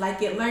at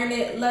Like It, Learn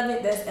It, Love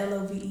It. That's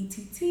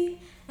LOVETT.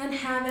 And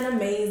have an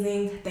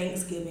amazing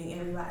Thanksgiving,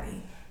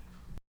 everybody.